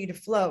continue to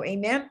flow.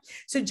 Amen.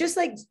 So just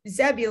like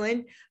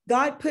Zebulun,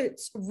 God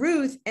puts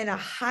Ruth in a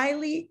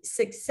highly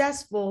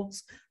successful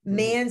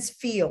man's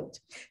field.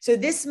 So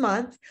this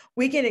month,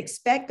 we can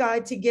expect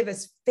God to give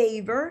us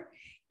favor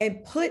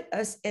and put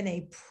us in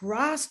a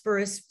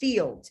prosperous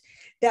field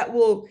that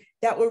will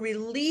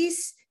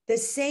release the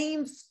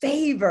same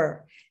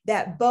favor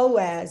that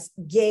Boaz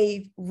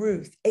gave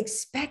Ruth.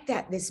 Expect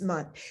that this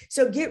month.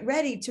 So get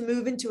ready to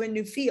move into a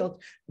new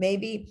field,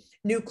 maybe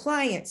new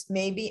clients,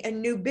 maybe a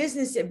new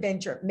business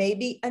adventure,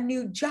 maybe a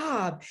new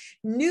job,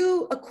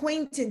 new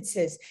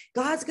acquaintances.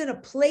 God's going to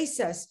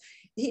place us.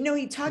 You know,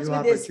 he talks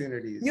about this.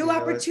 New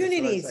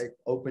opportunities. It's like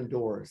open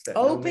doors.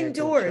 Open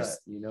doors. Shut,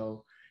 you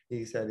know,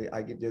 he said,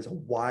 there's a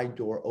wide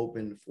door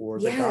open for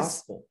the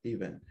gospel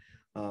even.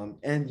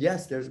 And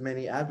yes, there's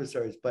many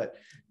adversaries, but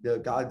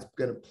God's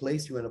going to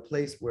place you in a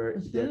place where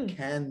you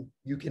can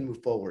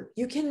move forward.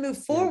 You can move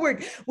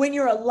forward when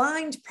you're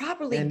aligned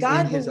properly. And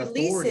God will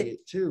release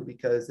it too,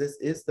 because this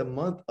is the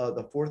month of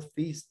the fourth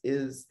feast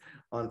is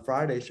on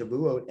Friday,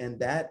 Shavuot, and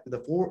that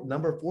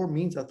number 4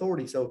 means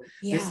authority. So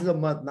this is a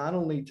month not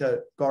only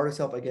to guard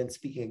yourself against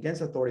speaking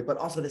against authority, but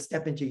also to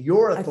step into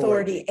your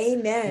authority.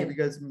 Amen.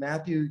 Because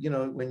Matthew,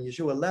 when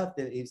Yeshua left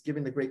and he's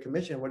giving the Great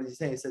Commission, what is he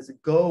saying? He says,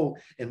 go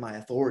in my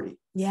authority.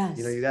 Yes.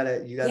 You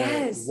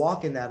gotta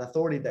walk in that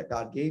authority that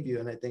God gave you.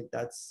 And I think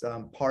that's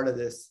part of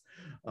this,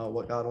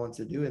 what God wants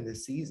to do in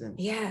this season.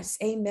 Yes.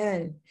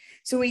 Amen.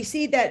 So we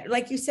see that,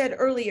 like you said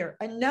earlier,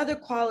 another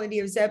quality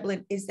of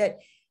Zebulun is that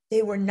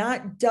they were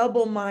not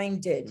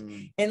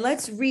double-minded. And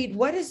let's read,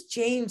 what does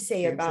James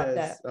say about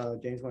that?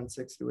 James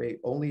 1:6-8,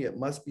 only it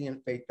must be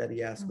in faith that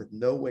he asks, with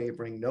no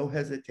wavering, no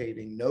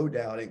hesitating, no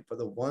doubting. For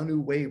the one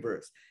who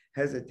wavers,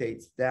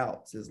 hesitates,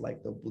 doubts, is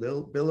like the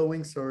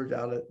billowing surge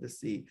out at the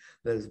sea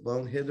that is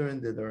blown hither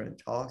and thither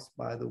and tossed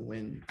by the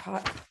wind.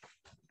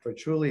 For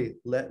truly,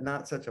 let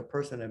not such a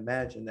person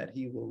imagine that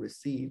he will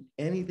receive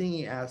anything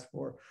he asks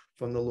for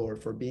from the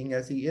Lord. For being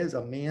as he is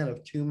a man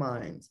of two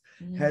minds,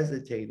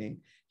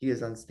 hesitating, he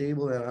is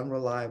unstable and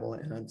unreliable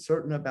and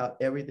uncertain about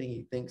everything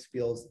he thinks,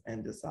 feels,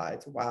 and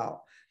decides.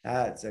 Wow,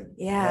 that's a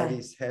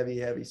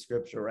heavy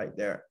scripture right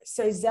there.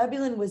 So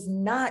Zebulun was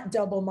not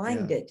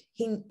double-minded.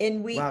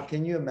 Wow,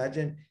 can you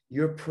imagine?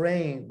 You're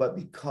praying, but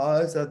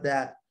because of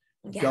that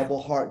double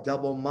heart,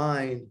 double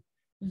mind,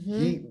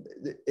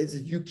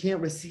 you can't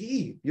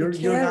receive. You're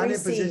not in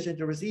position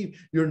to receive.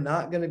 You're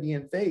not going to be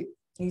in faith.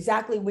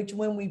 Exactly. Which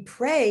when we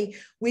pray,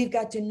 we've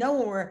got to know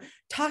when we're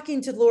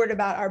talking to the Lord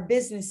about our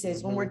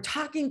businesses, when we're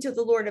talking to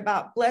the Lord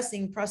about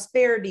blessing,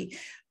 prosperity,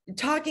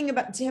 talking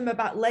to him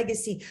about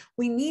legacy,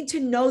 we need to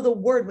know the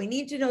word. We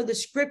need to know the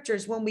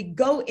scriptures when we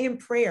go in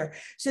prayer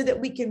so that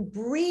we can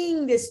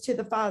bring this to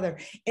the Father.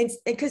 And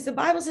because the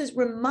Bible says,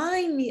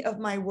 remind me of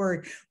my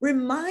word,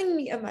 remind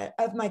me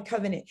of my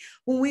covenant.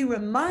 When we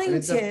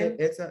remind him,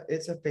 it's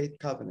a faith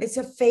covenant. It's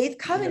a faith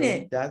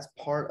covenant. That's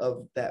part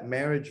of that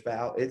marriage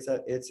vow. It's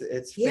faith,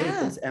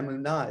 it's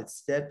emunah, it's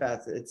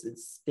steadfast, it's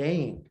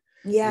staying,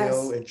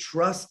 and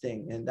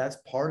trusting. And that's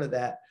part of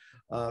that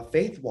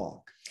faith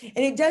walk.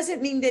 And it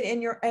doesn't mean that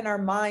in our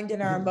mind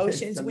and our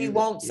emotions, we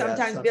won't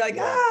sometimes be like,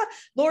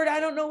 Lord, I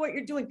don't know what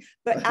you're doing.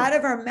 But out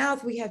of our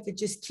mouth, we have to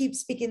just keep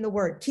speaking the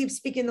word, keep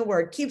speaking the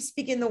word, keep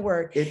speaking the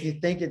word. If you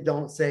think it,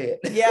 don't say it.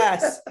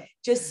 Yes.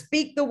 Just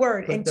speak the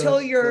word until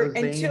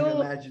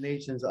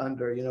imaginations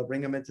under,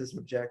 bring them into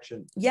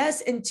subjection.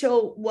 Yes.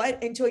 Until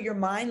your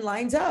mind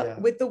lines up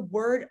with the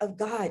word of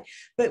God.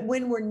 But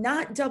when we're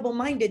not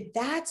double-minded,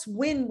 that's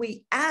when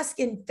we ask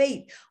in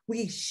faith,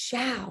 we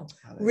shall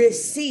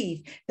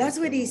receive. That's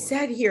what he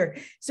said here.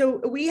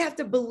 So we have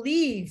to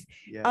believe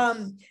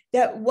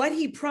that what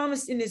he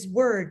promised in his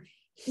word,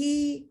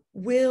 he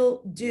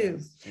will do.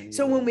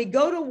 So when we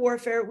go to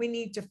warfare, we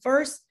need to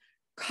first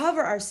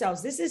cover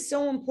ourselves. This is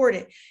so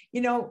important.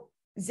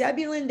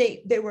 Zebulun,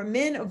 they were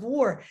men of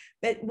war,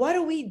 but what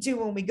do we do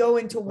when we go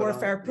into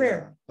warfare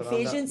prayer?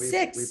 Ephesians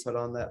 6. We put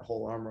on that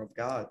whole armor of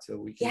God so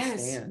we can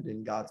stand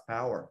in God's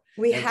power.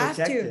 We have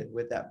to.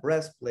 With that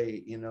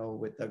breastplate,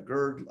 with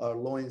the our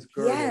loins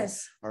girded,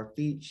 our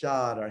feet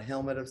shod, our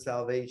helmet of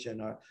salvation,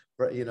 our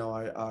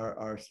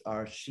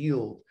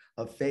shield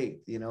of faith,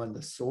 and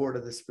the sword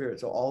of the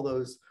Spirit. So all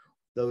those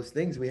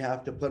things we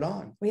have to put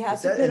on. We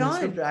have to put on. The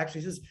scripture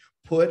actually says,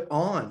 put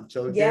on.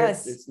 So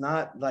it's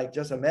not like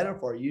just a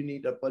metaphor. You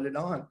need to put it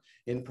on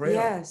in prayer.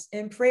 Yes,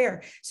 in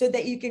prayer, so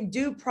that you can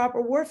do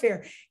proper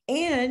warfare.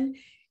 And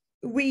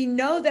we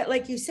know that,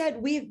 like you said,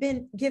 we've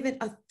been given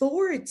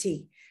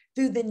authority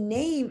through the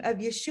name of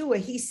Yeshua.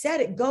 He said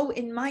it, go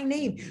in my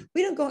name.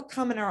 We don't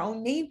come in our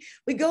own name.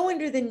 We go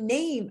under the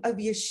name of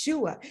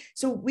Yeshua.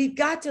 So we've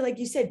got to, like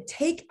you said,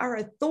 take our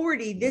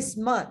authority this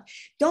month.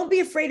 Don't be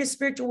afraid of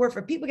spiritual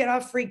warfare. People get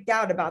all freaked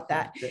out about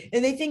that.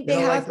 And they think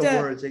they have to.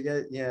 Words. They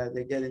get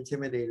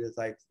intimidated. It's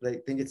like, they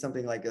think it's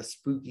something like a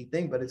spooky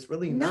thing, but it's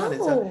really not.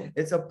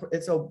 It's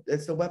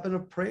a weapon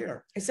of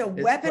prayer. It's a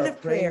weapon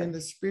of prayer. Praying in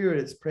the Spirit.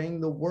 It's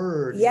praying the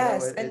word.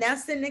 Yes. And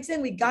that's the next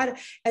thing we got to,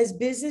 as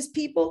business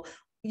people,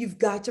 you've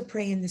got to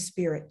pray in the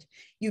Spirit.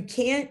 You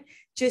can't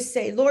just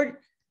say, Lord,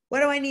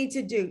 what do I need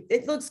to do?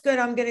 It looks good,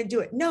 I'm going to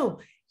do it. No,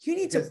 you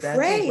need to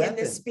pray in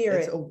the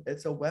Spirit.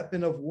 It's a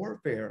weapon of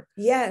warfare.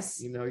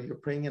 Yes. You're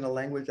praying in a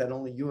language that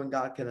only you and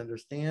God can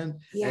understand.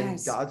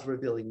 Yes. And God's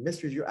revealing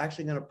mysteries. You're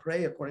actually going to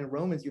pray, according to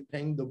Romans, you're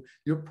praying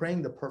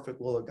the perfect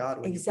will of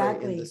God when you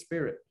pray in the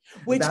Spirit.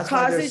 Which that's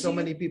causes why there's so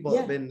many people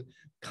have been,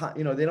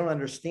 they don't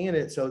understand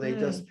it. So they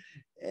just,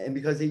 and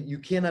because you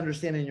can't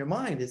understand in your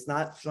mind, it's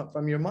not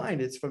from your mind,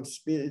 it's from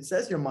spirit. It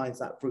says your mind's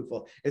not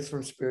fruitful. It's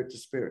from spirit to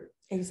spirit.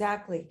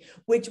 Exactly.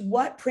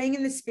 What praying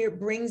in the Spirit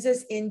brings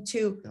us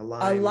into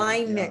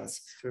alignment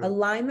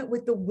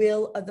with the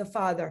will of the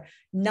Father.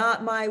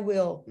 Not my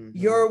will,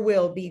 your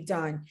will be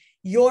done.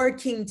 Your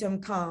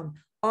kingdom come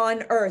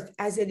on earth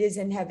as it is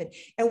in heaven.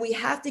 And we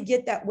have to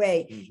get that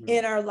way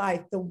in our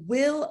life, the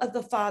will of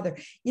the Father.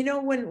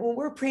 When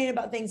we're praying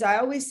about things, I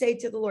always say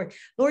to the Lord,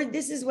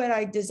 this is what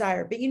I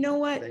desire. But you know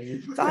what,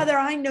 Father,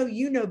 I know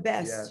you know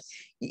best.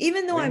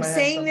 Even though I'm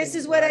saying this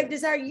is what I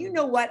desire, you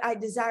know what I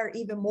desire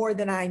even more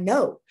than I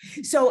know.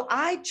 So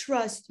I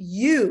trust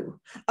you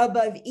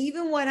above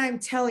even what I'm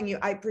telling you.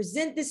 I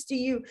present this to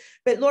you,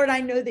 but Lord,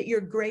 I know that you're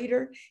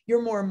greater,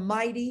 you're more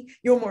mighty,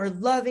 you're more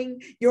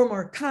loving, you're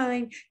more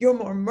kind, you're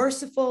more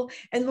merciful.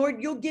 And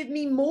Lord, you'll give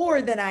me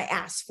more than I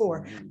ask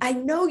for. I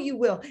know you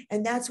will.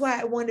 And that's why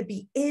I want to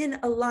be in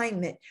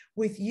alignment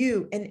with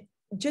you. And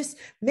just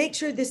make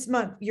sure this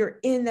month you're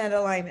in that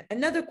alignment.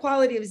 Another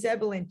quality of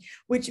Zebulun,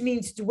 which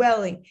means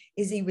dwelling,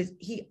 is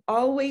he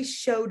always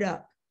showed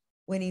up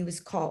when he was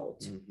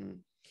called.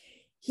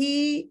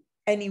 He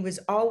was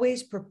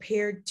always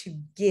prepared to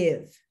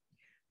give.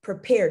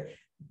 Prepared.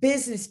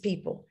 Business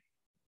people,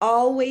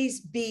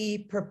 always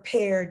be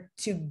prepared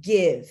to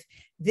give.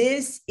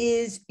 This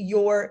is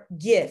your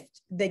gift.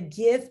 The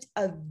gift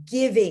of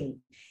giving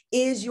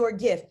is your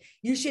gift.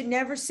 You should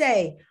never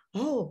say,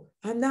 oh,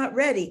 I'm not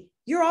ready.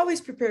 You're always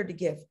prepared to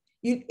give.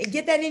 You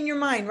get that in your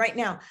mind right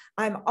now.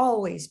 I'm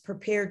always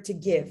prepared to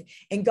give,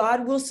 and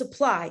God will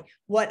supply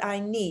what I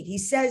need. He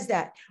says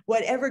that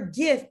whatever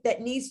gift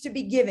that needs to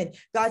be given,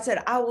 God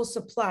said, I will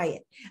supply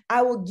it.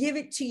 I will give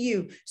it to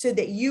you so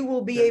that you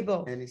will be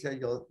able. And he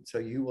said,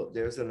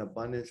 there's an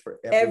abundance for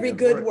every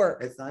good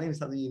work. It's not even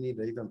something you need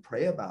to even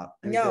pray about.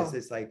 No.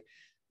 It's like,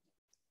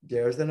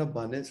 there's an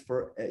abundance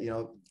for,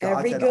 God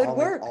every said, good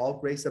work. All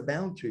grace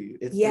abound to you.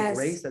 It's yes. the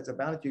grace that's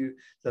abound to you,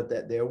 so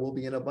that there will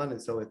be an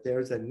abundance. So if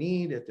there's a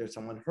need, if there's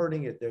someone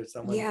hurting, if there's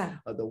someone,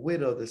 the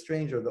widow, the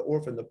stranger, the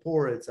orphan, the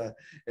poor, it's a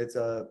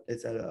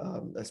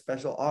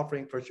special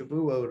offering for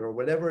Shavuot or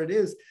whatever it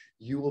is,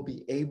 you will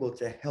be able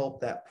to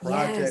help that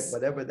project, yes.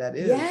 whatever that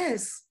is.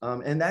 Yes.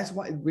 And that's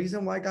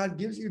reason why God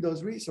gives you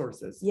those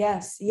resources.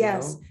 Yes.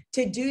 Yes.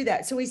 To do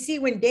that. So we see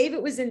when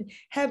David was in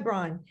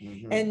Hebron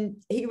and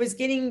he was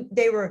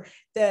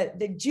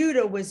the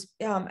Judah was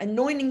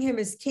anointing him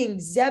as king,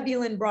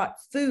 Zebulun brought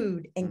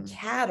food and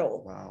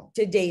cattle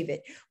to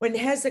David. When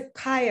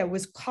Hezekiah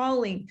was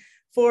calling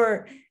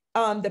for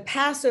the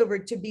Passover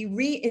to be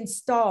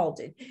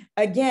reinstalled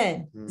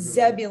again,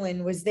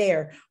 Zebulun was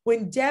there.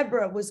 When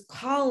Deborah was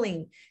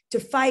calling to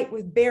fight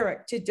with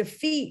Barak to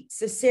defeat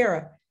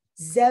Sisera,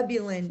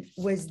 Zebulun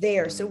was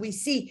there. So we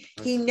see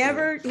he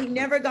never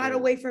got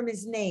away from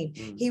his name.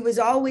 He was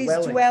always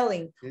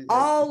dwelling.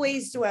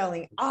 Always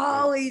dwelling.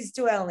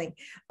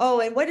 Oh,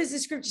 and what does the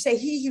scripture say?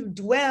 He who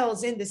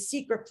dwells in the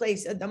secret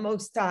place of the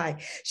Most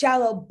High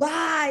shall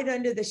abide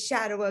under the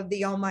shadow of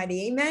the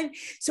Almighty. Amen.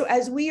 So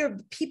as we are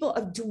people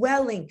of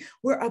dwelling,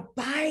 we're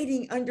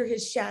abiding under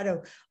his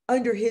shadow,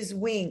 under his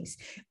wings.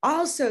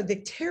 Also, the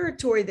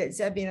territory that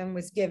Zebulun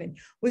was given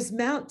was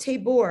Mount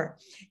Tabor.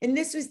 And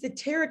this was the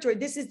territory.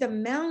 This is the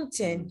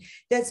mountain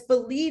that's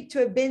believed to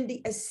have been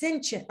the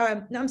ascension.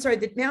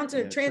 The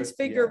mountain of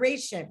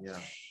transfiguration.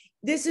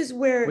 This is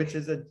where,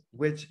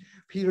 which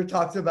Peter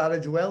talks about a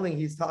dwelling.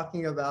 He's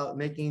talking about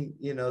making,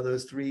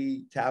 those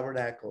 3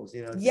 tabernacles,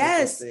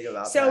 yes.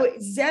 So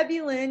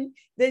Zebulun,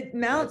 the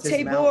Mount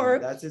Tabor,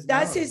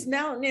 that's his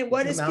mountain. And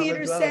what does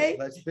Peter say?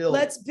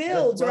 Let's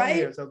build,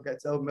 right?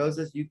 So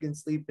Moses, you can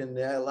sleep in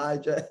there,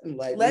 Elijah, and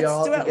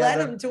let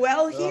him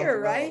dwell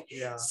here, right?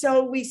 Yeah.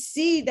 So we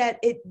see that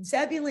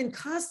Zebulun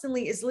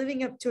constantly is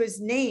living up to his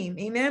name.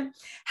 Amen.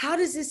 How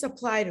does this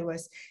apply to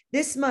us?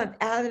 This month,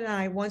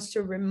 Adonai wants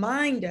to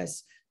remind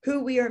us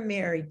who we are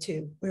married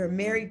to. We are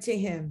married to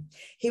him.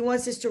 He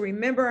wants us to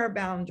remember our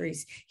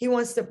boundaries. He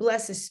wants to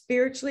bless us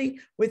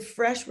spiritually with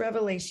fresh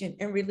revelation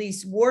and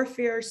release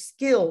warfare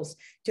skills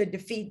to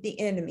defeat the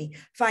enemy.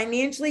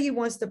 Financially, he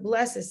wants to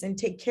bless us and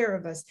take care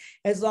of us.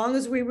 As long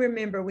as we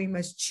remember, we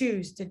must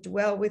choose to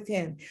dwell with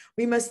him.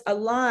 We must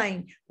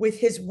align with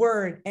his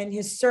word and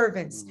his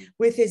servants,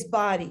 with his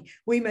body.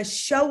 We must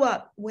show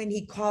up when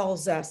he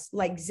calls us,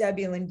 like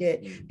Zebulun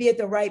did. Be at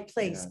the right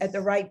place at the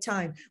right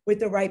time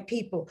with the right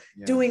people,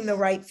 doing the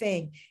right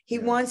thing. He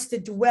wants to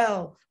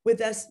dwell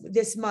with us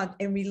this month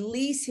and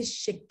release his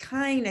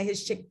Shekinah,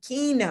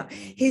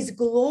 his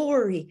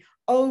glory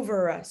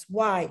over us.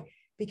 Why?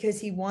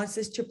 Because he wants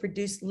us to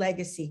produce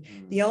legacy.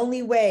 The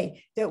only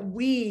way that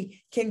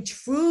we can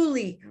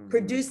truly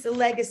produce the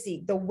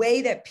legacy, the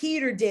way that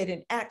Peter did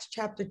in Acts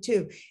chapter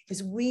 2,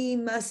 is we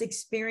must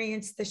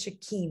experience the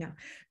Shekinah,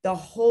 the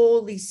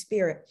Holy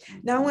Spirit.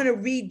 Now I want to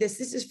read this.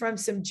 This is from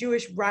some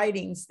Jewish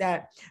writings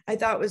that I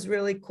thought was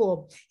really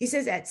cool. He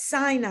says, at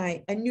Sinai,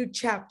 a new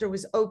chapter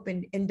was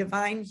opened in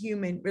divine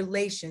human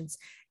relations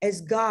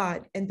as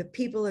God and the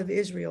people of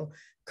Israel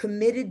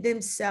committed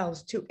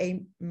themselves to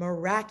a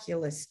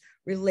miraculous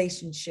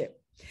relationship,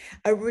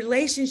 a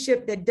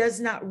relationship that does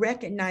not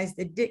recognize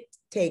the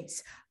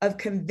dictates of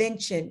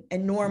convention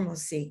and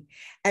normalcy.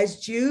 As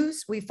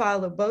Jews, we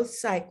follow both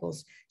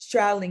cycles,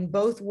 straddling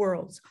both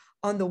worlds.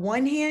 On the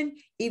one hand,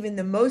 even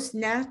the most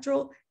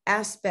natural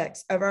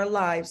aspects of our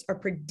lives are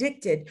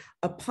predicted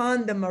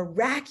upon the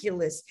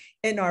miraculous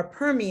and are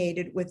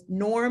permeated with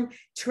norm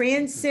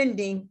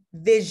transcending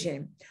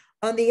vision.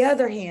 On the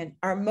other hand,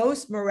 our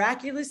most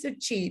miraculous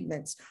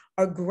achievements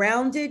are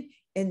grounded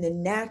in the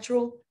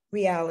natural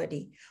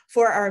reality.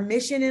 For our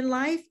mission in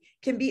life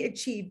can be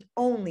achieved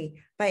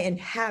only by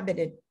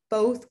inhabited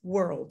both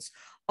worlds.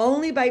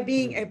 Only by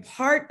being a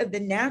part of the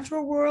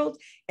natural world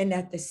and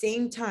at the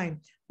same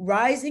time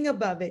rising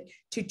above it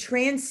to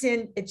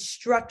transcend its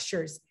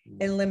structures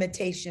and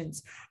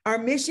limitations. Our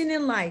mission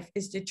in life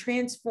is to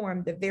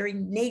transform the very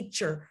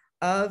nature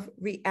of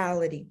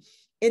reality.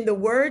 In the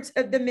words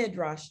of the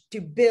Midrash,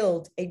 to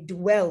build a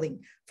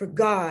dwelling for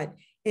God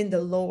in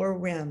the lower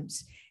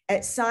realms.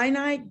 At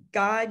Sinai,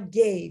 God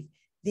gave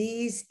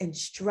these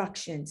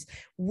instructions.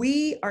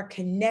 We are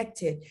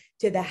connected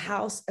to the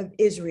house of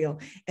Israel,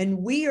 and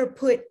we are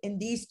put in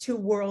these two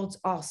worlds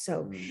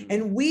also.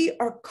 And we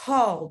are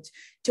called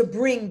to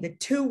bring the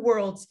two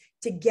worlds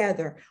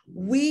together.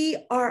 We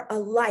are a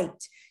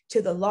light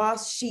to the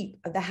lost sheep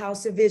of the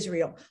house of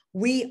Israel.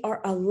 We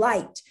are a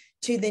light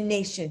to the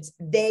nations.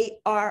 They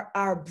are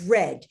our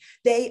bread.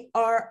 They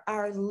are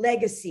our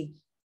legacy.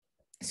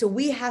 So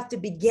we have to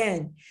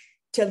begin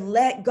to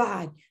let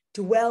God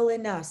dwell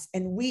in us,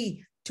 and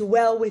we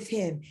dwell with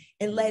him,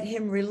 and let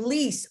him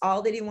release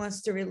all that he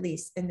wants to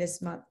release in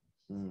this month,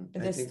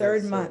 in this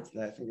third month.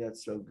 I think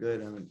that's so good.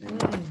 And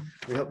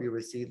we hope you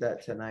receive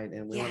that tonight.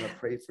 And we want to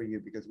pray for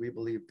you, because we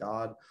believe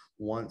God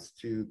wants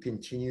to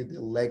continue the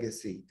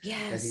legacy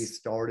that he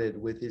started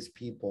with his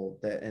people,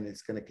 and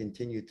it's going to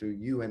continue through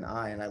you and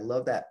I. And I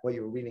love that what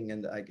you're reading,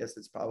 and I guess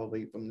it's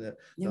probably from the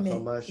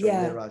Chumash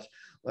or Midrash,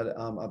 but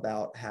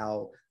about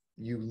how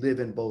you live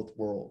in both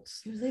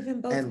worlds. You live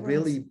in both and worlds.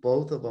 Really,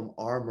 both of them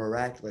are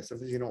miraculous.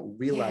 Sometimes you don't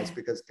realize,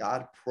 because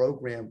God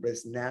programmed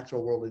this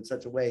natural world in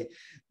such a way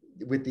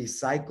with these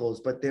cycles,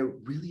 but there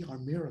really are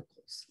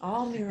miracles.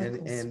 All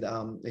miracles.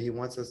 And he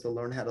wants us to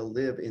learn how to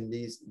live in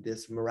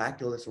this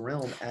miraculous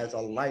realm as a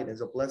light,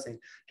 as a blessing,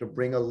 to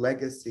bring a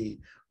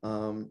legacy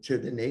to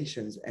the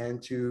nations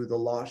and to the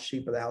lost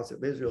sheep of the house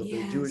of Israel,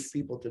 to the Jewish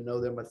people, to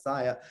know their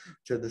Messiah,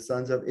 to the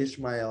sons of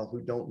Ishmael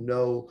who don't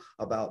know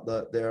about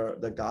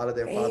the God of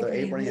their father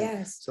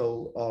Abraham.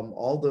 So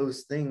all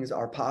those things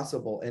are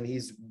possible, and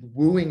he's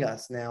wooing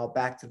us now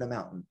back to the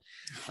mountain,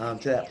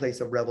 to that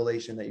place of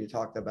revelation that you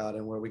talked about,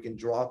 and where we can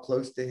draw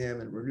close to him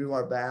and renew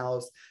our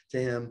vows to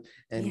him,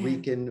 and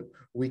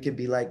we can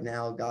be like,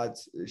 now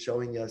God's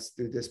showing us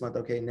through this month,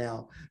 okay,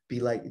 now be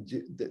like,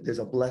 there's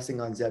a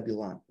blessing on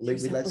Zebulun.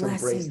 Let's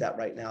embrace that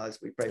right now as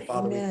we pray.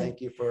 Father, we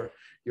thank you for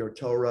your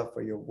Torah,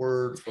 for your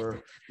word,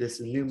 for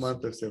this new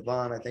month of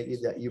Sivan. I thank you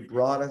that you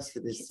brought us to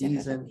this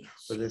season,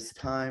 for this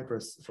time, for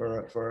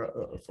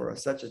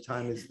such a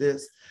time as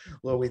this.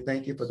 Lord, we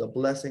thank you for the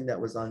blessing that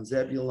was on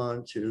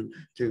Zebulun to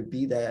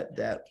be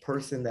that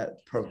person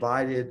that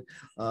provided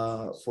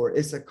for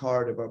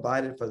Issachar, to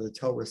provide for the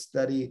Torah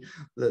study,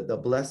 the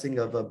blessing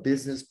of a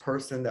business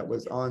person that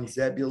was on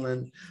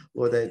Zebulun,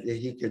 Lord, that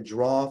he could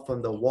draw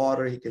from the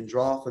water, he can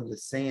draw from the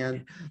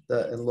sand.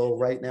 And Lord,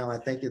 right now, I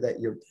thank you that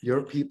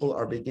your people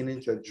are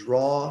beginning to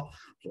draw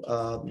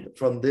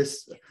from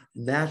this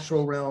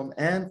natural realm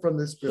and from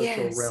the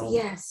spiritual realm,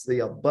 the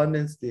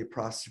abundance, the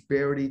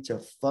prosperity, to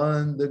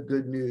fund the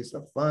good news,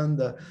 to fund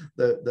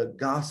the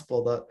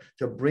gospel,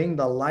 to bring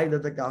the light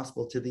of the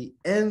gospel to the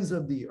ends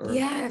of the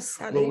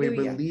earth. Lord, we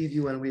believe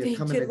you, and we have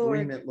come in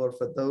agreement, Lord,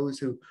 for those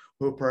who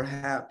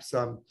perhaps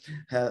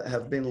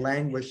have been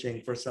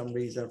languishing for some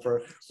reason,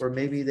 for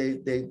maybe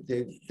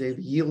they've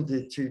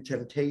yielded to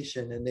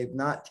temptation and they've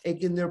not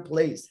taken their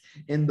place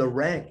in the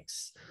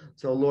ranks.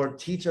 So Lord,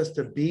 teach us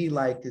to be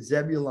like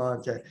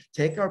Zebulun, to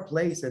take our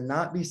place and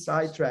not be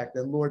sidetracked.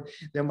 And Lord,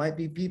 there might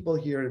be people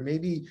here, and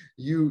maybe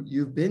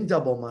you've been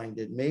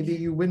double-minded. Maybe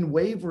you've been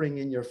wavering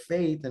in your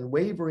faith and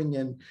wavering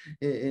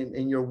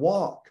in your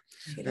walk.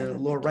 And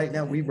Lord, right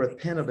now we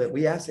repent of it.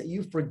 We ask that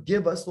you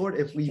forgive us, Lord,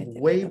 if we've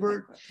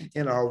wavered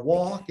in our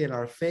walk, in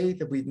our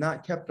faith, if we've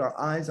not kept our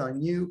eyes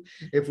on you,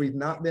 if we've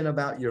not been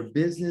about your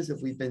business, if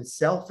we've been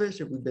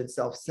selfish, if we've been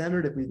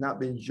self-centered, if we've not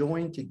been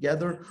joined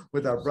together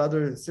with our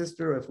brother and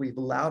sister, if we've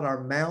allowed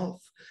our mouth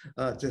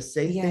to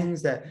say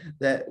things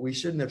that we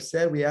shouldn't have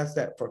said. We ask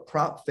that for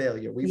crop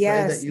failure. We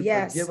pray that you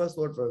forgive us,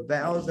 Lord, for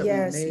vows that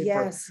we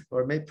made,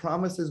 or made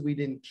promises we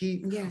didn't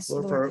keep,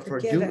 Lord,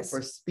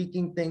 for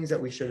speaking things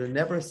that we should have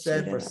never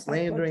said, for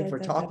slandering, for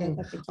talking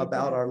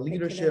about our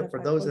leadership, for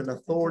those in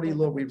authority.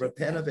 Lord, we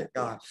repent of it,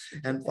 God.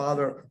 And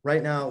Father,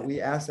 right now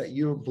we ask that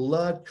your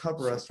blood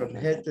cover us from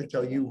head to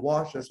toe. You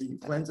wash us and you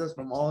cleanse us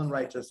from all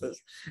unrighteousness.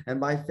 And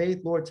by faith,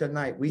 Lord,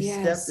 tonight we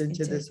stepped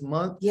into this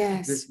month,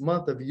 this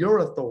month of your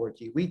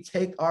authority. We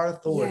take our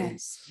authority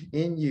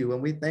in you,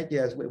 and we thank you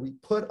as we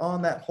put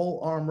on that whole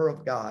armor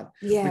of God.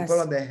 We put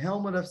on the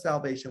helmet of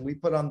salvation. We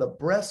put on the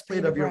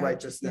breastplate of your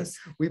righteousness.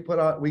 We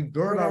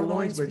gird our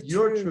loins with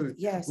your truth.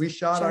 We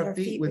shod our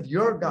feet with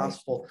your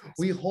gospel.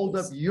 We hold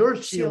up your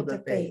shield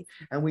of faith,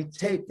 and we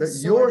take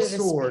your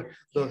sword,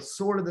 the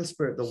sword of the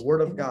Spirit, the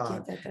word of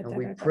God, and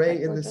we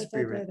pray in the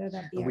Spirit,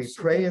 and we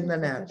pray in the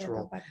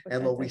natural,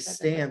 and Lord, we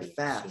stand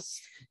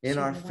fast in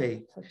our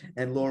faith.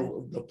 And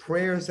Lord, the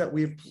prayers that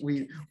we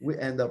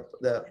and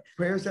the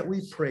prayers that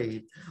we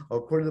prayed,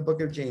 according to the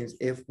book of James,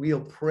 if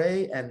we'll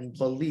pray and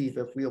believe,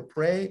 if we'll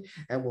pray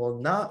and will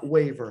not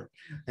waver,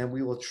 and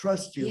we will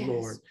trust you,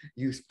 Lord,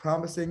 you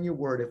promise in your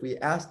word, if we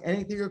ask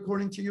anything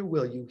according to your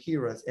will, you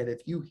hear us. And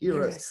if you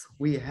hear us,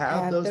 we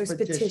have those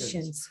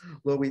petitions.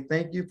 Lord, we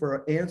thank you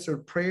for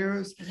answered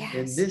prayers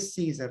in this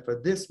season, for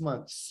this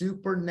month,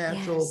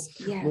 supernatural,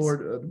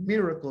 Lord,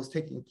 miracles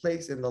taking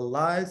place in the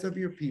lives of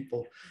your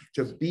people,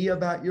 to be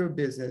about your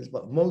business,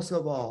 but most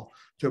of all,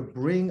 to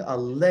bring a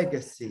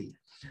legacy,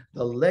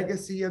 the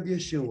legacy of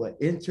Yeshua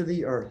into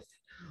the earth.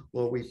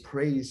 Lord, we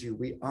praise you,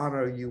 we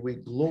honor you, we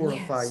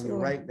glorify you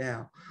right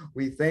now.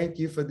 We thank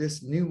you for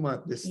this new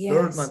month, this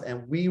third month,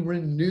 and we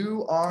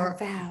renew our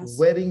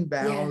wedding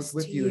vows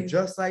with you,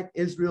 just like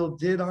Israel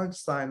did on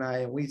Sinai.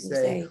 And we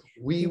say,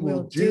 we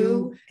will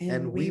do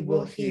and we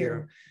will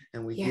hear.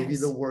 And we give you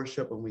the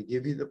worship and we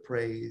give you the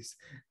praise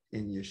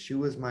in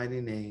Yeshua's mighty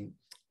name.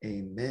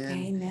 Amen.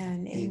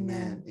 Amen.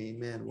 Amen.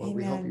 Amen. Well,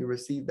 we hope you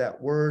receive that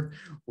word.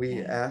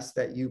 We ask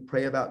that you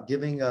pray about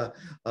giving a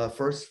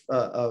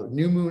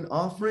new moon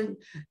offering,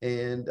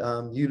 and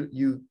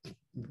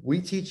we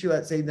teach you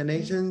at Save the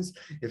Nations.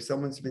 If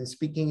someone's been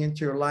speaking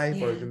into your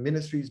life or the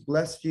ministry's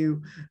blessed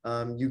you,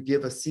 you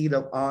give a seed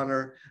of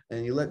honor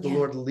and you let the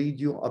Lord lead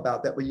you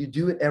about that. But you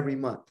do it every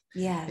month.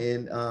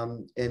 And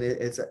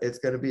it's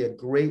going to be a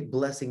great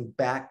blessing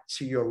back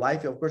to your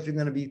life. Of course, you're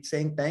going to be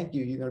saying thank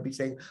you. You're going to be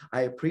saying,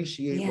 I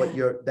appreciate what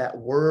that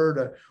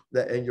word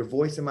and your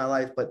voice in my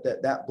life, but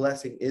that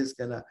blessing is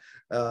going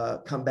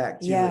to come back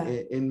to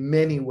you in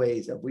many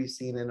ways that we've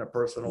seen in a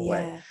personal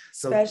way.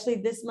 So,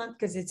 especially this month,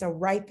 because it's a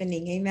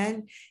ripening.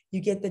 Amen. You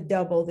get the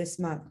double this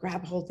month.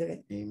 Grab hold of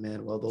it.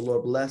 Amen. Well, the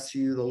Lord bless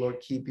you. The Lord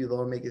keep you. The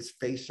Lord make his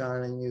face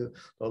shine on you.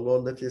 The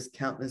Lord lift his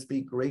countenance, be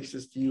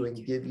gracious to you,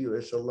 and give you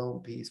a shalom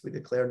peace. We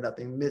declare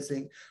nothing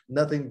missing,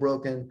 nothing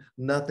broken,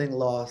 nothing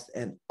lost,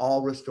 and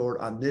all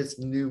restored on this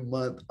new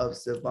month of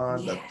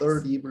Sivan, the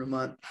third Hebrew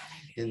month.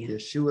 In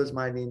Yeshua's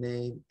mighty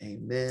name,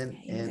 amen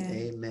and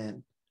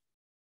amen.